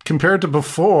great compared to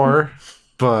before,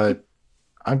 but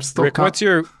I'm still... Rick, what's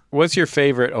your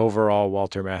favorite overall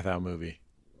Walter Matthau movie?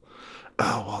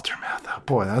 Oh, Walter Matthau.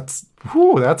 Boy, that's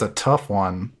a tough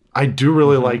one. I do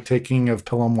really like Taking of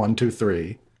Pelham 1, 2,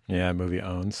 3. Yeah, movie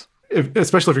owns.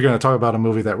 Especially if you're going to talk about a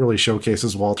movie that really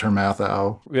showcases Walter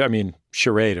Matthau. I mean,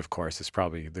 Charade, of course, is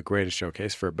probably the greatest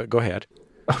showcase for it, but go ahead.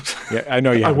 Yeah, I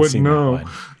know you haven't seen that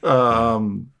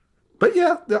one. But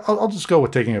yeah, I'll just go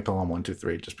with Taking a Pelham 1, 2,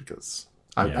 3, just because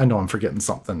I know I'm forgetting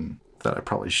something that I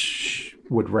probably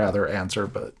would rather answer.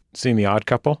 But seen The Odd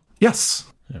Couple?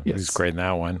 Yes. Yes. He's great in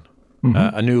that one.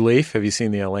 A New Leaf. Have you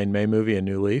seen the Elaine May movie, A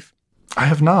New Leaf? I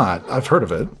have not. I've heard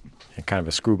of it. And kind of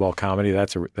a screwball comedy.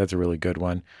 That's a really good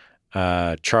one.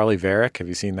 Charlie Varick. Have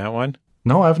you seen that one?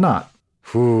 No, I have not.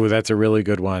 Ooh, that's a really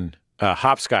good one.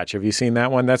 Hopscotch. Have you seen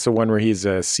that one? That's the one where he's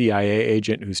a CIA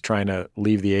agent who's trying to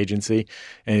leave the agency,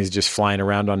 and he's just flying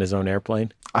around on his own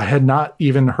airplane. I had not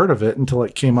even heard of it until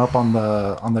it came up on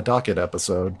the docket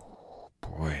episode.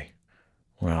 Boy.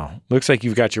 Well, looks like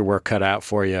you've got your work cut out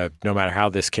for you, no matter how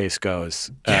this case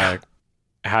goes. Yeah.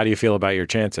 How do you feel about your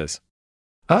chances?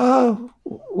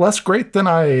 Less great than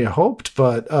I hoped,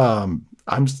 but I'm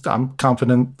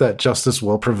confident that justice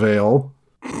will prevail.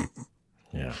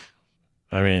 Yeah.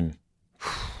 I mean,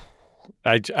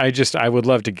 I would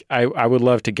love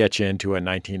to get you into a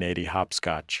 1980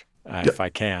 hopscotch if I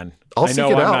can. I know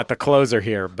I'm not the closer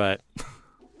here, but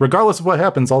regardless of what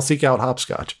happens, I'll seek out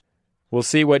hopscotch. We'll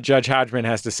see what Judge Hodgman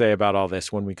has to say about all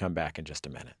this when we come back in just a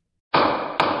minute.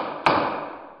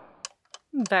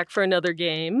 Back for another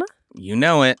game. You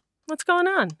know it. What's going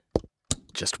on?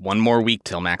 Just one more week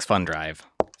till Max Fun Drive.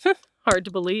 Hard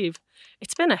to believe.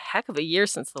 It's been a heck of a year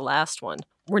since the last one.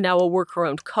 We're now a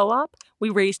worker-owned co-op. We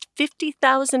raised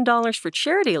 $50,000 for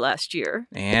charity last year.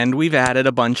 And we've added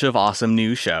a bunch of awesome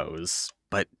new shows.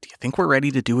 But do you think we're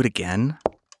ready to do it again?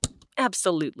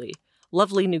 Absolutely.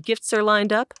 Lovely new gifts are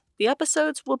lined up. The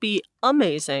episodes will be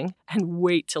amazing. And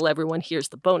wait till everyone hears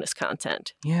the bonus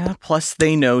content. Yeah, plus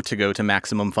they know to go to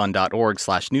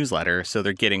MaximumFun.org/newsletter, so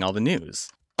they're getting all the news.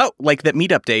 Oh, like that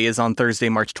Meetup Day is on Thursday,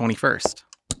 March 21st.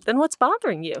 Then what's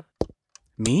bothering you?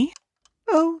 Me?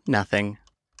 Oh, nothing.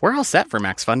 We're all set for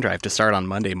Max Fun Drive to start on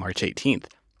Monday, March 18th.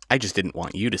 I just didn't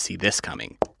want you to see this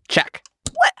coming. Check.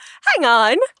 What? Hang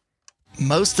on.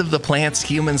 Most of the plants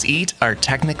humans eat are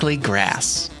technically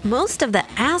grass. Most of the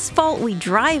asphalt we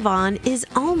drive on is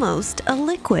almost a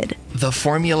liquid. The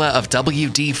formula of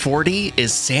WD-40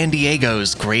 is San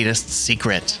Diego's greatest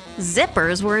secret.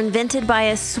 Zippers were invented by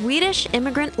a Swedish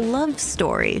immigrant love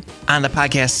story. On the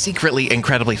podcast Secretly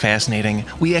Incredibly Fascinating,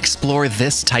 we explore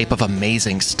this type of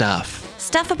amazing stuff.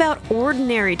 Stuff about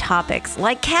ordinary topics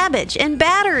like cabbage and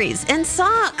batteries and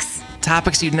socks.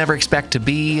 Topics you'd never expect to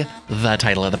be the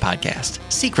title of the podcast.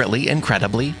 Secretly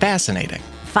Incredibly Fascinating.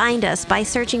 Find us by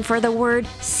searching for the word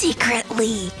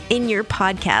secretly in your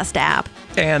podcast app.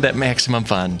 And at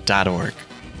MaximumFun.org.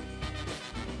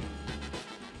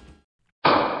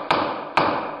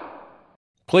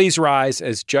 Please rise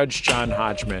as Judge John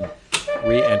Hodgman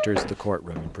re-enters the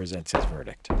courtroom and presents his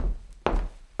verdict.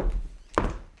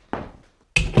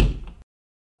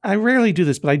 I rarely do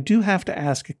this, but I do have to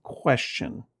ask a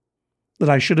question that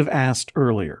I should have asked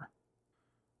earlier,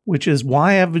 which is,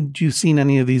 why haven't you seen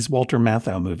any of these Walter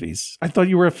Matthau movies? I thought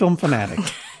you were a film fanatic.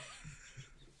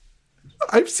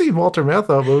 I've seen Walter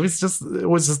Matthau movies. It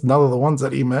was just none of the ones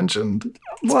that he mentioned.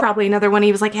 It's probably another one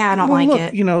he was like, yeah, I don't like look,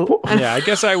 it. You know, Yeah, I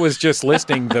guess I was just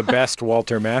listing the best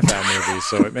Walter Matthau movies,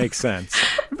 so it makes sense.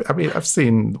 I mean, I've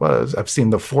seen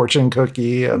The Fortune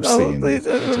Cookie.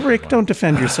 Rick, don't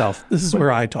defend yourself. This is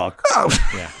where I talk.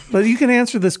 Yeah. But you can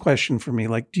answer this question for me.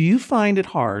 Like, do you find it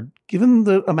hard, given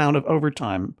the amount of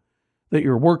overtime that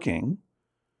you're working,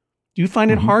 do you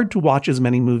find it hard to watch as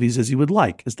many movies as you would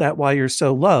like? Is that why you're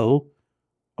so low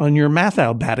on your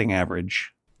Matthau batting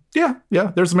average? Yeah.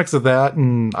 There's a mix of that,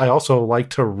 and I also like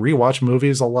to rewatch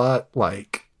movies a lot.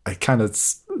 Like,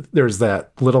 there's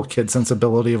that little kid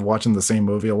sensibility of watching the same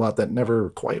movie a lot that never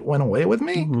quite went away with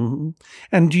me. Mm-hmm.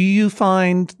 And do you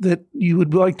find that you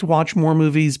would like to watch more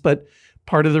movies, but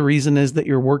part of the reason is that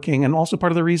you're working, and also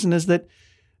part of the reason is that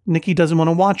Nikki doesn't want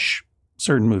to watch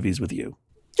certain movies with you?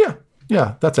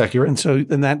 Yeah, that's accurate. And so,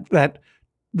 and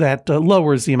that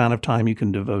lowers the amount of time you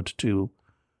can devote to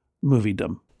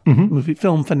moviedom,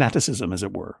 film fanaticism, as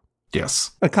it were.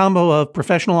 Yes. A combo of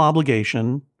professional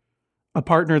obligation, a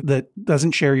partner that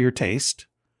doesn't share your taste,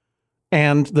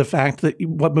 and the fact that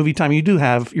what movie time you do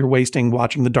have, you're wasting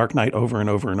watching The Dark Knight over and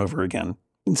over and over again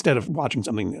instead of watching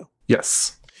something new.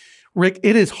 Yes. Rick,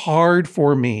 it is hard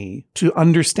for me to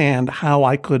understand how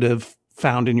I could have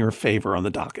found in your favor on the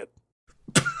docket.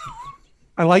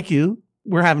 I like you.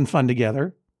 We're having fun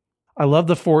together. I love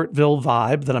the Fortville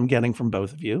vibe that I'm getting from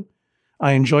both of you.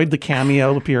 I enjoyed the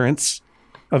cameo appearance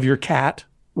of your cat.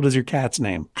 What is your cat's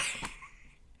name?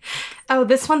 Oh,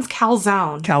 this one's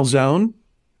Calzone. Calzone,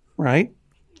 right?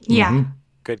 Yeah.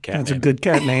 Good cat That's name. a good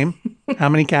cat name. How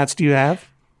many cats do you have?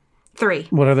 3.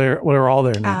 What are all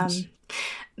their names?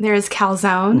 There's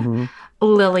Calzone,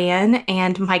 Lillian,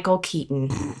 and Michael Keaton.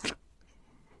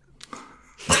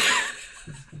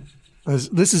 But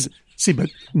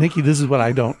Nikki, this is what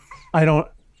I don't,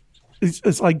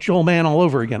 it's like Joel Mann all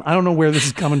over again. I don't know where this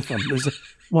is coming from.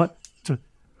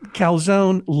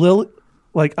 Calzone,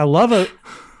 I love a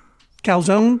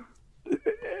calzone.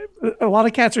 A lot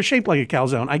of cats are shaped like a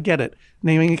calzone. I get it.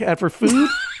 Naming a cat for food.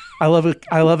 I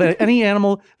love any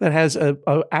animal that has a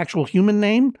actual human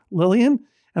name, Lillian.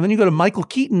 And then you go to Michael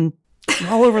Keaton,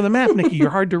 all over the map, Nikki. You're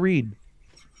hard to read.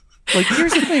 Like,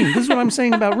 here's the thing. This is what I'm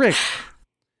saying about Rick.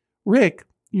 Rick,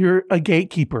 you're a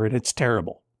gatekeeper, and it's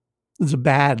terrible. It's a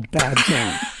bad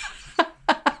thing.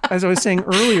 As I was saying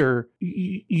earlier,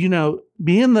 you know,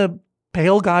 being the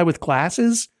pale guy with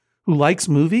glasses who likes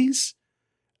movies,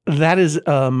 that is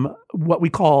what we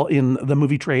call in the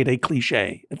movie trade a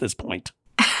cliche at this point.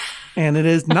 And it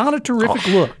is not a terrific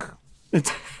look.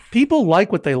 It's people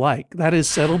like what they like. That is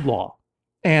settled law.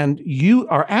 And you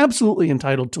are absolutely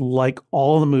entitled to like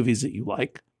all the movies that you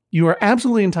like. You are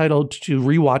absolutely entitled to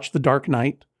rewatch The Dark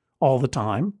Knight all the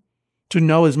time, to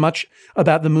know as much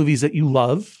about the movies that you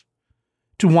love,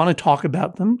 to want to talk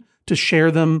about them, to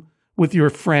share them with your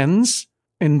friends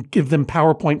and give them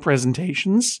PowerPoint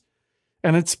presentations.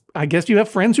 And I guess you have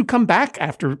friends who come back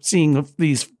after seeing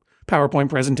these PowerPoint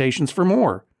presentations for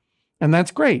more. And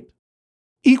that's great.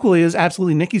 Equally is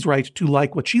absolutely Nikki's right to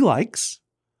like what she likes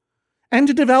and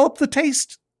to develop the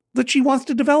taste that she wants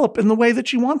to develop in the way that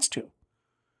she wants to.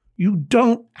 You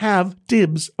don't have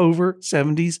dibs over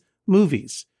 70s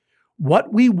movies.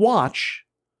 What we watch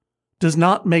does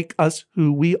not make us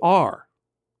who we are.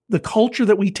 The culture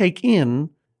that we take in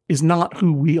is not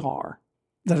who we are.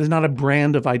 That is not a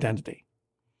brand of identity.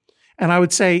 And I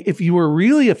would say if you were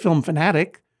really a film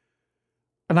fanatic,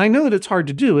 and I know that it's hard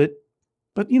to do it,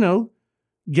 but, you know,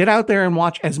 get out there and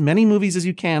watch as many movies as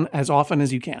you can, as often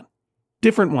as you can.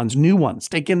 different ones, new ones.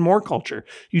 Take in more culture.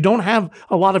 You don't have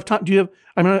a lot of time. Do you have,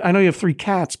 I know you have 3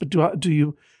 cats, but do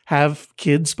you have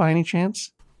kids by any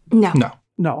chance? No.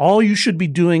 No. All you should be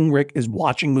doing, Rick, is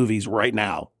watching movies right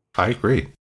now. I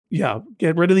agree. Yeah.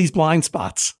 Get rid of these blind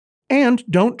spots. And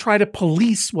don't try to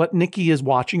police what Nikki is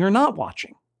watching or not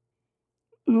watching.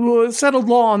 Settled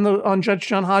law on Judge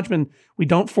John Hodgman, we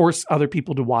don't force other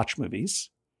people to watch movies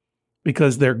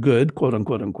because they're good, quote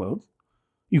unquote, unquote.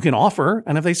 You can offer,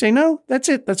 and if they say no, that's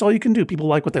it. That's all you can do. People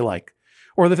like what they like.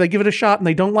 Or if they give it a shot and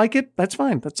they don't like it, that's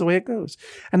fine. That's the way it goes.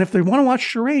 And if they want to watch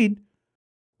Charade,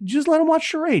 just let them watch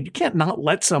Charade. You can't not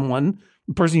let someone,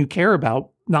 the person you care about,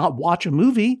 not watch a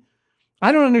movie.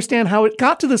 I don't understand how it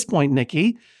got to this point,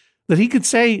 Nikki, that he could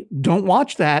say, don't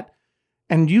watch that.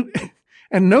 And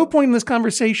no point in this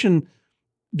conversation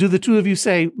do the two of you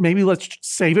say, maybe let's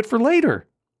save it for later.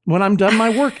 When I'm done my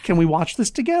work, can we watch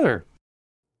this together?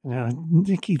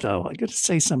 Nikki, though, I got to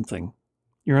say something.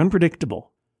 You're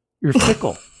unpredictable. You're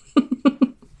fickle.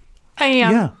 I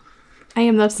am. Yeah. I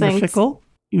am those things. You're fickle.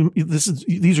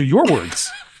 These are your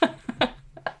words.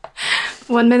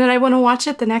 1 minute I want to watch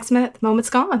it, the next minute, the moment's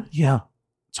gone. Yeah.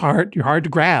 It's hard. You're hard to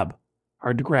grab.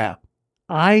 Hard to grab.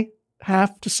 I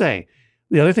have to say,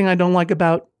 the other thing I don't like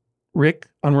about Rick,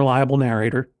 unreliable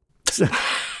narrator,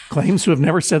 claims to have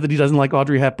never said that he doesn't like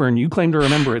Audrey Hepburn. You claim to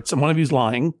remember it. So one of you's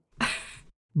lying.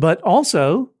 But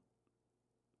also,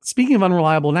 speaking of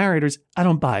unreliable narrators, I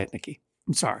don't buy it, Nikki.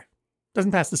 I'm sorry.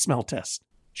 Doesn't pass the smell test.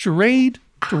 Charade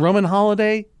to Roman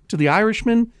Holiday to The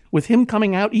Irishman, with him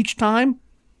coming out each time,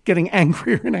 getting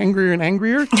angrier and angrier and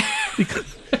angrier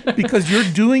because you're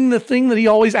doing the thing that he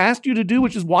always asked you to do,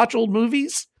 which is watch old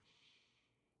movies.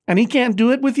 And he can't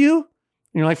do it with you. And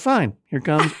you're like, fine, here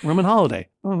comes Roman Holiday.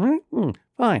 All right,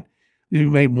 fine. You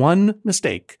made one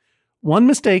mistake. One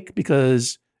mistake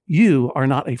because you are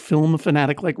not a film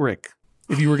fanatic like Rick.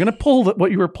 If you were going to pull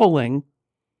what you were pulling,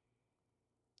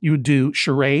 you would do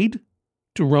Charade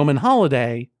to Roman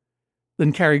Holiday,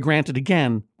 then Cary Granted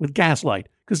again with Gaslight,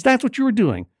 because that's what you were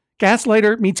doing.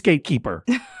 Gaslighter meets Gatekeeper.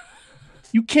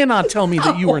 You cannot tell me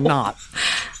that you are not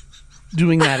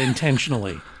doing that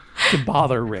intentionally to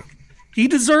bother Rick. He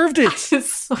deserved it.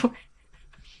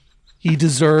 He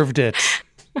deserved it.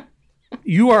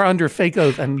 You are under fake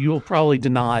oath, and you will probably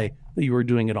deny that you were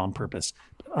doing it on purpose.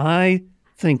 But I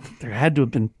think there had to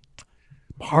have been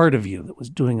part of you that was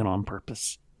doing it on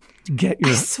purpose to get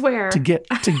your, I swear, to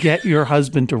get your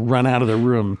husband to run out of the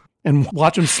room and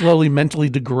watch him slowly mentally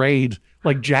degrade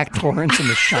like Jack Torrance in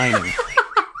The Shining.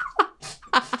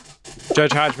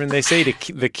 Judge Hodgman, they say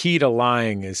the key to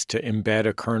lying is to embed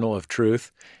a kernel of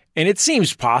truth. And it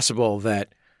seems possible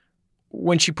that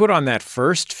when she put on that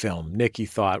first film, Nikki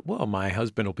thought, well, my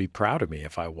husband will be proud of me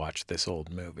if I watch this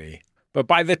old movie. But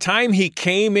by the time he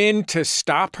came in to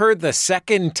stop her the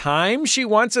second time, she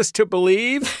wants us to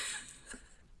believe.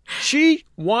 She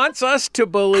wants us to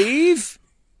believe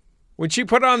when she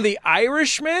put on The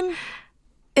Irishman.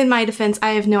 In my defense, I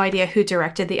have no idea who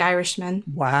directed The Irishman.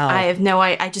 Wow. I have no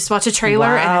idea. I just watched a trailer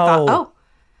and I thought, oh.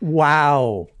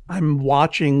 Wow. I'm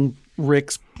watching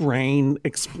Rick's brain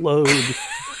explode.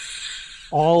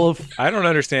 I don't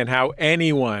understand how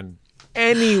anyone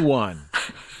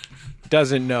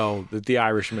doesn't know that The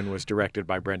Irishman was directed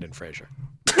by Brendan Fraser.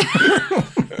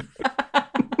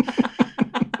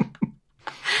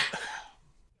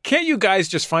 Can't you guys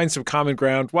just find some common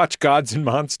ground? Watch Gods and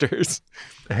Monsters.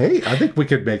 Hey, I think we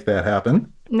could make that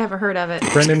happen. Never heard of it.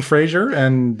 Brendan Fraser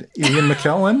and Ian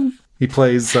McKellen. He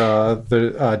plays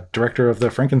the director of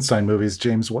the Frankenstein movies,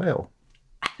 James Whale.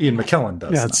 Ian McKellen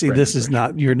does. Yeah, see, this is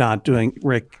not, you're not doing,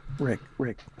 Rick.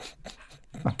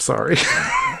 I'm sorry.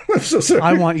 I'm so sorry.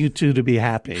 I want you two to be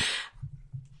happy.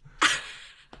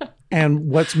 And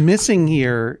what's missing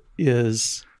here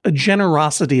is a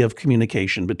generosity of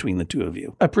communication between the two of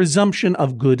you, a presumption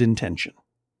of good intention.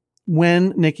 When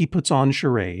Nikki puts on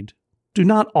Charade, do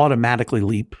not automatically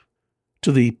leap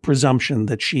to the presumption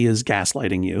that she is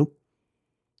gaslighting you.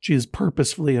 She is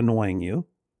purposefully annoying you.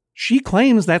 She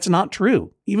claims that's not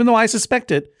true. Even though I suspect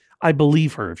it, I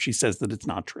believe her if she says that it's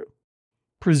not true.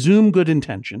 Presume good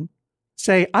intention.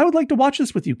 Say, I would like to watch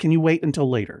this with you. Can you wait until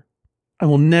later? I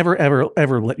will never, ever,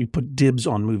 ever let you put dibs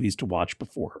on movies to watch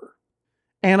before her.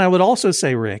 And I would also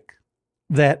say, Rick,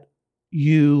 that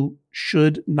you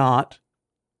should not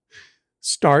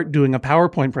start doing a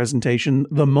PowerPoint presentation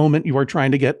the moment you are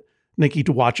trying to get Nikki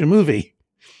to watch a movie.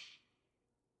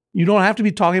 You don't have to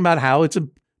be talking about how it's a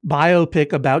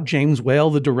biopic about James Whale,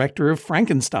 the director of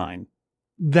Frankenstein.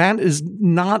 That's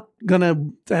not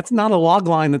a log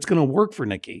line that's going to work for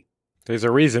Nikki. There's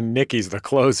a reason Nikki's the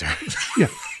closer. Yeah.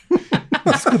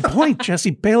 That's a good point,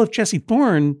 Jesse. Bailiff Jesse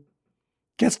Thorne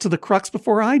gets to the crux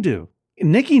before I do.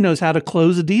 Nikki knows how to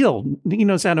close a deal. Nikki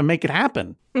knows how to make it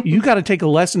happen. You got to take a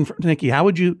lesson from Nikki. How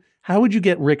would you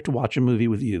get Rick to watch a movie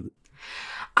with you?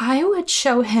 I would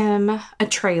show him a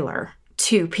trailer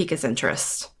to pique his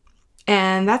interest.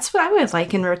 And that's what I would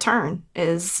like in return,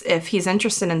 is if he's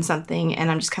interested in something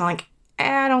and I'm just kind of like,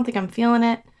 I don't think I'm feeling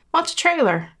it, watch a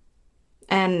trailer.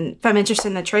 And if I'm interested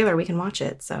in the trailer, we can watch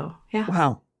it. So, yeah.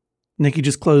 Wow. Nikki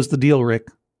just closed the deal, Rick.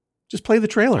 Just play the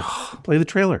trailer. Play the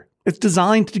trailer. It's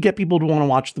designed to get people to want to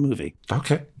watch the movie.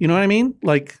 Okay. You know what I mean?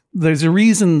 Like, there's a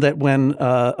reason that when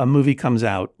a movie comes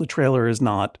out, the trailer is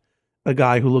not a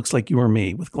guy who looks like you or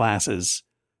me with glasses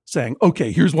saying,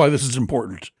 okay, here's why this is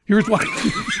important. Here's why.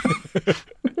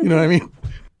 You know what I mean?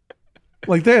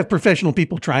 Like, they have professional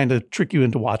people trying to trick you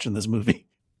into watching this movie.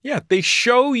 Yeah, they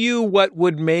show you what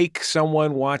would make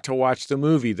someone want to watch the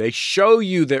movie. They show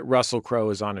you that Russell Crowe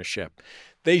is on a ship.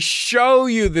 They show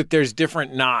you that there's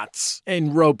different knots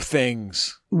and rope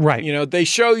things. Right. You know, they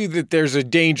show you that there's a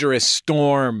dangerous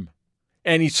storm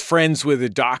and he's friends with a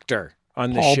doctor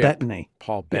on the ship.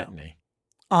 Paul Bettany. Yeah.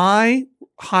 I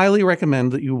highly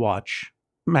recommend that you watch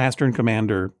Master and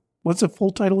Commander. What's the full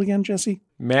title again, Jesse?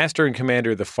 Master and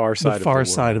Commander, The Far Side of the World. The Far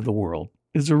Side of the World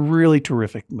is a really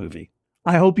terrific movie.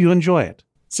 I hope you enjoy it.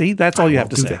 See, that's all you have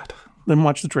to say. That. Then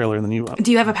watch the trailer and then you...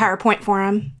 Do you have a PowerPoint for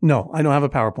him? No, I don't have a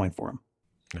PowerPoint for him.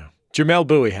 No. Jamel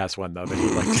Bowie has one, though, that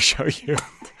he'd like to show you.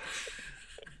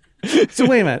 So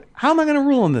wait a minute. How am I going to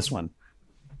rule on this one?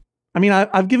 I mean,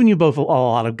 I've given you both a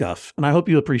lot of guff, and I hope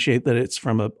you appreciate that it's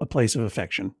from a place of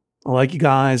affection. I like you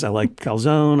guys. I like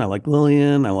Calzone. I like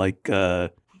Lillian. I like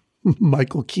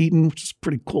Michael Keaton, which is a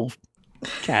pretty cool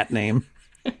cat name.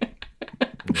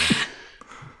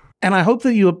 And I hope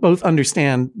that you both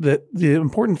understand that the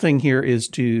important thing here is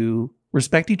to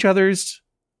respect each other's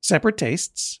separate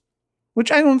tastes,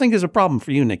 which I don't think is a problem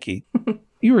for you, Nikki.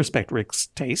 You respect Rick's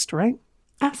taste, right?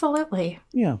 Absolutely.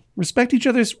 Yeah. Respect each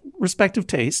other's respective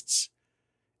tastes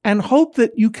and hope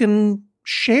that you can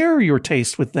share your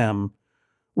taste with them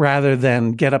rather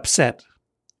than get upset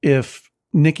if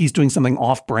Nikki's doing something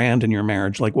off-brand in your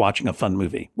marriage, like watching a fun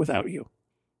movie without you.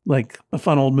 Like a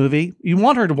fun old movie. You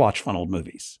want her to watch fun old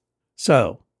movies.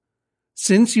 So,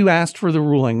 since you asked for the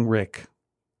ruling, Rick,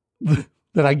 that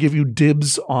I give you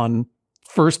dibs on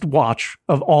first watch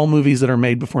of all movies that are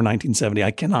made before 1970, I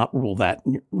cannot rule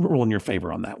in your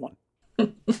favor on that one.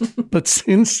 But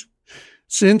since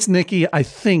Nikki, I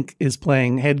think, is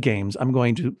playing head games, I'm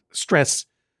going to stress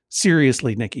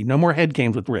seriously, Nikki, no more head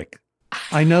games with Rick.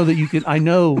 I know that you can. I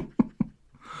know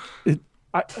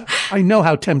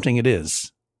how tempting it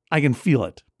is. I can feel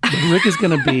it. But Rick is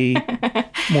going to be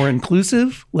more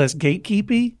inclusive, less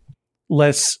gatekeepy,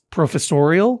 less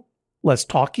professorial, less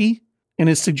talky in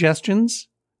his suggestions.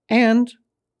 And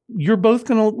you're both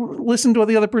going to listen to what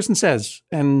the other person says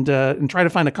and try to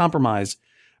find a compromise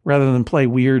rather than play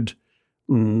weird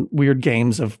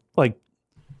games of like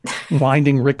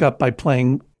winding Rick up by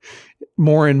playing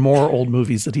more and more old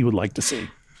movies that he would like to see.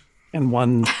 And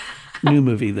one new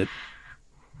movie that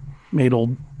made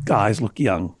old guys look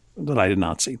young that I did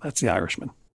not see. That's The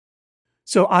Irishman.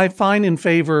 So I find in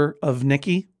favor of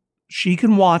Nikki. She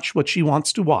can watch what she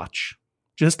wants to watch.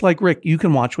 Just like Rick, you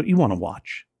can watch what you want to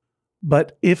watch.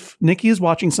 But if Nikki is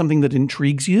watching something that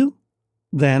intrigues you,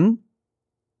 then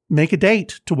make a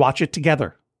date to watch it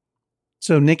together.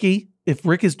 So Nikki, if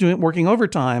Rick is working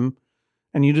overtime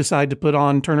and you decide to put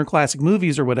on Turner Classic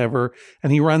Movies or whatever,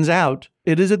 and he runs out,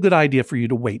 it is a good idea for you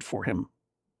to wait for him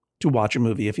to watch a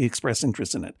movie if he expressed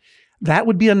interest in it. That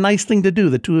would be a nice thing to do,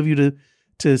 the two of you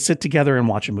to sit together and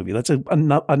watch a movie. That's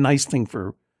a nice thing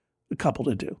for a couple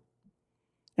to do.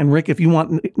 And Rick, if you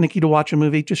want Nikki to watch a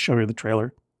movie, just show her the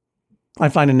trailer. I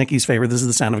find in Nikki's favor, this is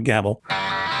the sound of a gavel.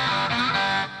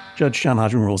 Judge John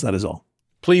Hodgman rules, that is all.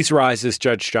 Please rise as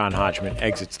Judge John Hodgman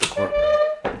exits the courtroom.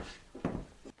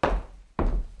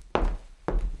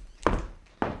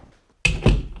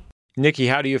 Nikki,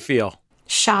 how do you feel?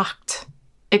 Shocked,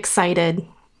 excited,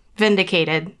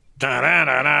 vindicated.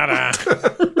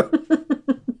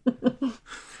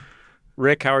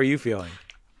 Rick, how are you feeling?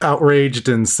 Outraged,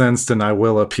 incensed, and I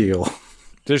will appeal.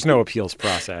 There's no appeals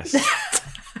process.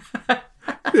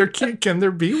 Can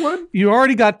there be one? You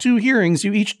already got 2 hearings.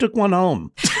 You each took one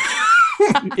home.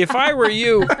 If I were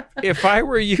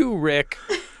you, Rick,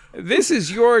 this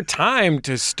is your time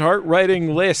to start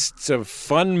writing lists of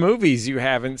fun movies you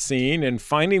haven't seen and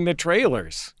finding the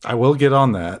trailers. I will get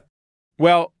on that.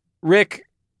 Well, Rick,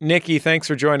 Nikki, thanks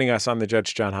for joining us on the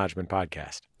Judge John Hodgman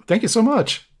podcast. Thank you so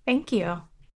much. Thank you.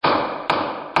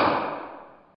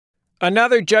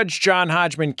 Another Judge John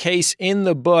Hodgman case in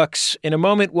the books. In a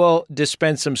moment, we'll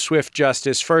dispense some swift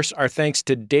justice. First, our thanks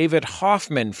to David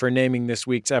Hoffman for naming this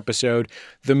week's episode,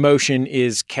 The Motion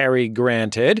is Carry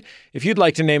Granted. If you'd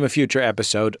like to name a future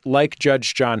episode, like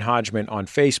Judge John Hodgman on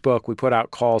Facebook, we put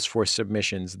out calls for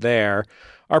submissions there.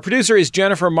 Our producer is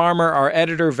Jennifer Marmer, our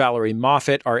editor, Valerie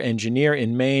Moffett. Our engineer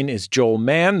in Maine is Joel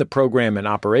Mann, the program and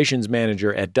operations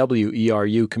manager at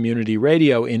WERU Community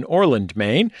Radio in Orland,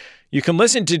 Maine. You can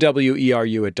listen to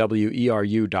WERU at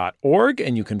weru.org,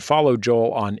 and you can follow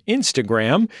Joel on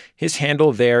Instagram. His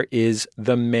handle there is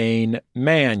The Maine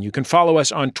Man. You can follow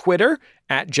us on Twitter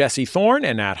at Jesse Thorne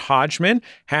and at Hodgman.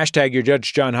 Hashtag your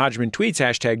Judge John Hodgman tweets,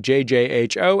 hashtag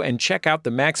JJHO, and check out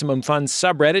the Maximum Fun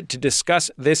subreddit to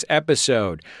discuss this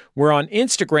episode. We're on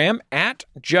Instagram at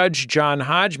Judge John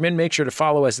Hodgman. Make sure to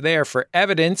follow us there for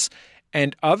evidence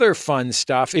and other fun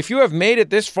stuff. If you have made it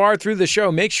this far through the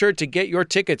show, make sure to get your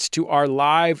tickets to our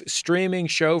live streaming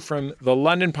show from the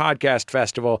London Podcast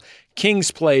Festival,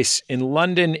 King's Place in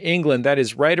London, England. That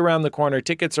is right around the corner.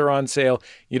 Tickets are on sale.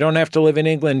 You don't have to live in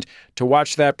England to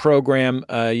watch that program.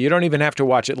 You don't even have to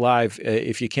watch it live.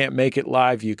 If you can't make it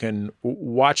live, you can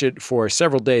watch it for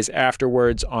several days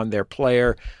afterwards on their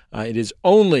player. It is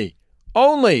only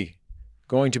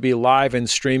going to be live and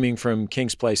streaming from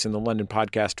King's Place in the London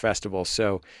Podcast Festival.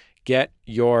 So get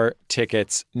your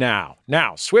tickets now.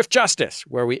 Now, Swift Justice,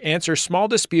 where we answer small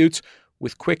disputes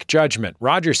with quick judgment.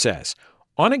 Roger says,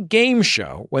 on a game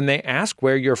show, when they ask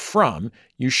where you're from,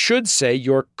 you should say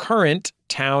your current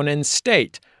town and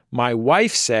state. My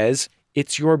wife says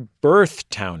it's your birth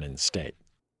town and state.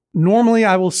 Normally,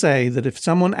 I will say that if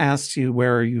someone asks you,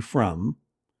 where are you from,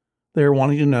 they're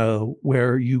wanting to know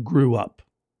where you grew up.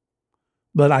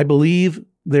 But I believe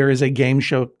there is a game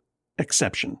show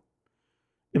exception.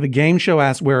 If a game show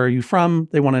asks, where are you from?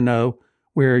 They want to know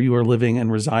where you are living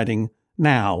and residing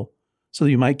now. So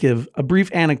you might give a brief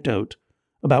anecdote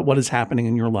about what is happening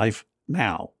in your life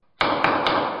now.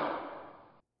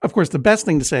 Of course, the best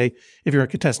thing to say if you're a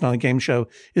contestant on a game show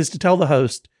is to tell the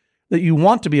host that you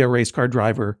want to be a race car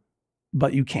driver,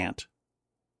 but you can't.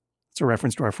 It's a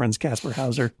reference to our friends Caspar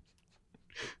Hauser.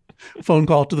 Phone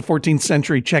call to the 14th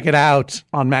century. Check it out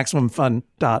on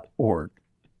MaximumFun.org.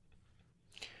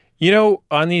 You know,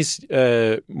 on these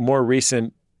more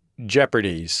recent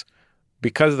Jeopardies,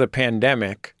 because of the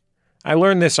pandemic, I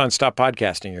learned this on Stop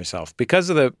Podcasting Yourself. Because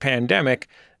of the pandemic,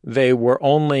 they were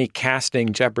only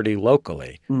casting Jeopardy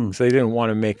locally. So they didn't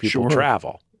want to make people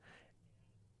travel.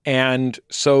 And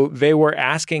so they were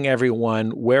asking everyone,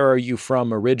 where are you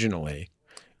from originally?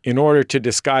 In order to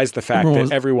disguise the fact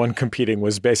that everyone competing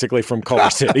was basically from Culver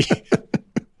City.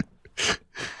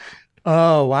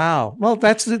 Oh, wow. Well,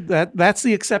 that's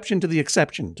the exception to the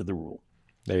rule.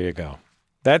 There you go.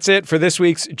 That's it for this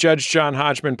week's Judge John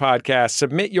Hodgman podcast.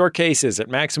 Submit your cases at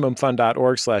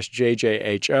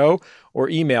MaximumFun.org/JJHO or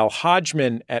email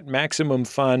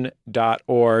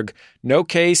hodgman@MaximumFun.org. No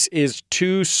case is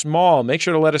too small. Make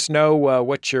sure to let us know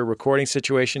what your recording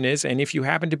situation is. And if you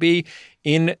happen to be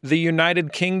in the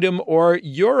United Kingdom or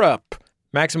Europe,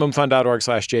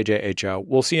 MaximumFun.org/JJHO.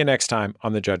 We'll see you next time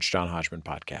on the Judge John Hodgman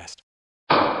podcast.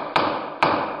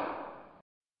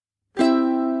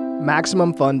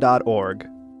 MaximumFun.org.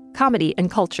 Comedy and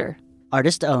culture.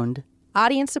 Artist owned.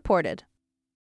 Audience supported.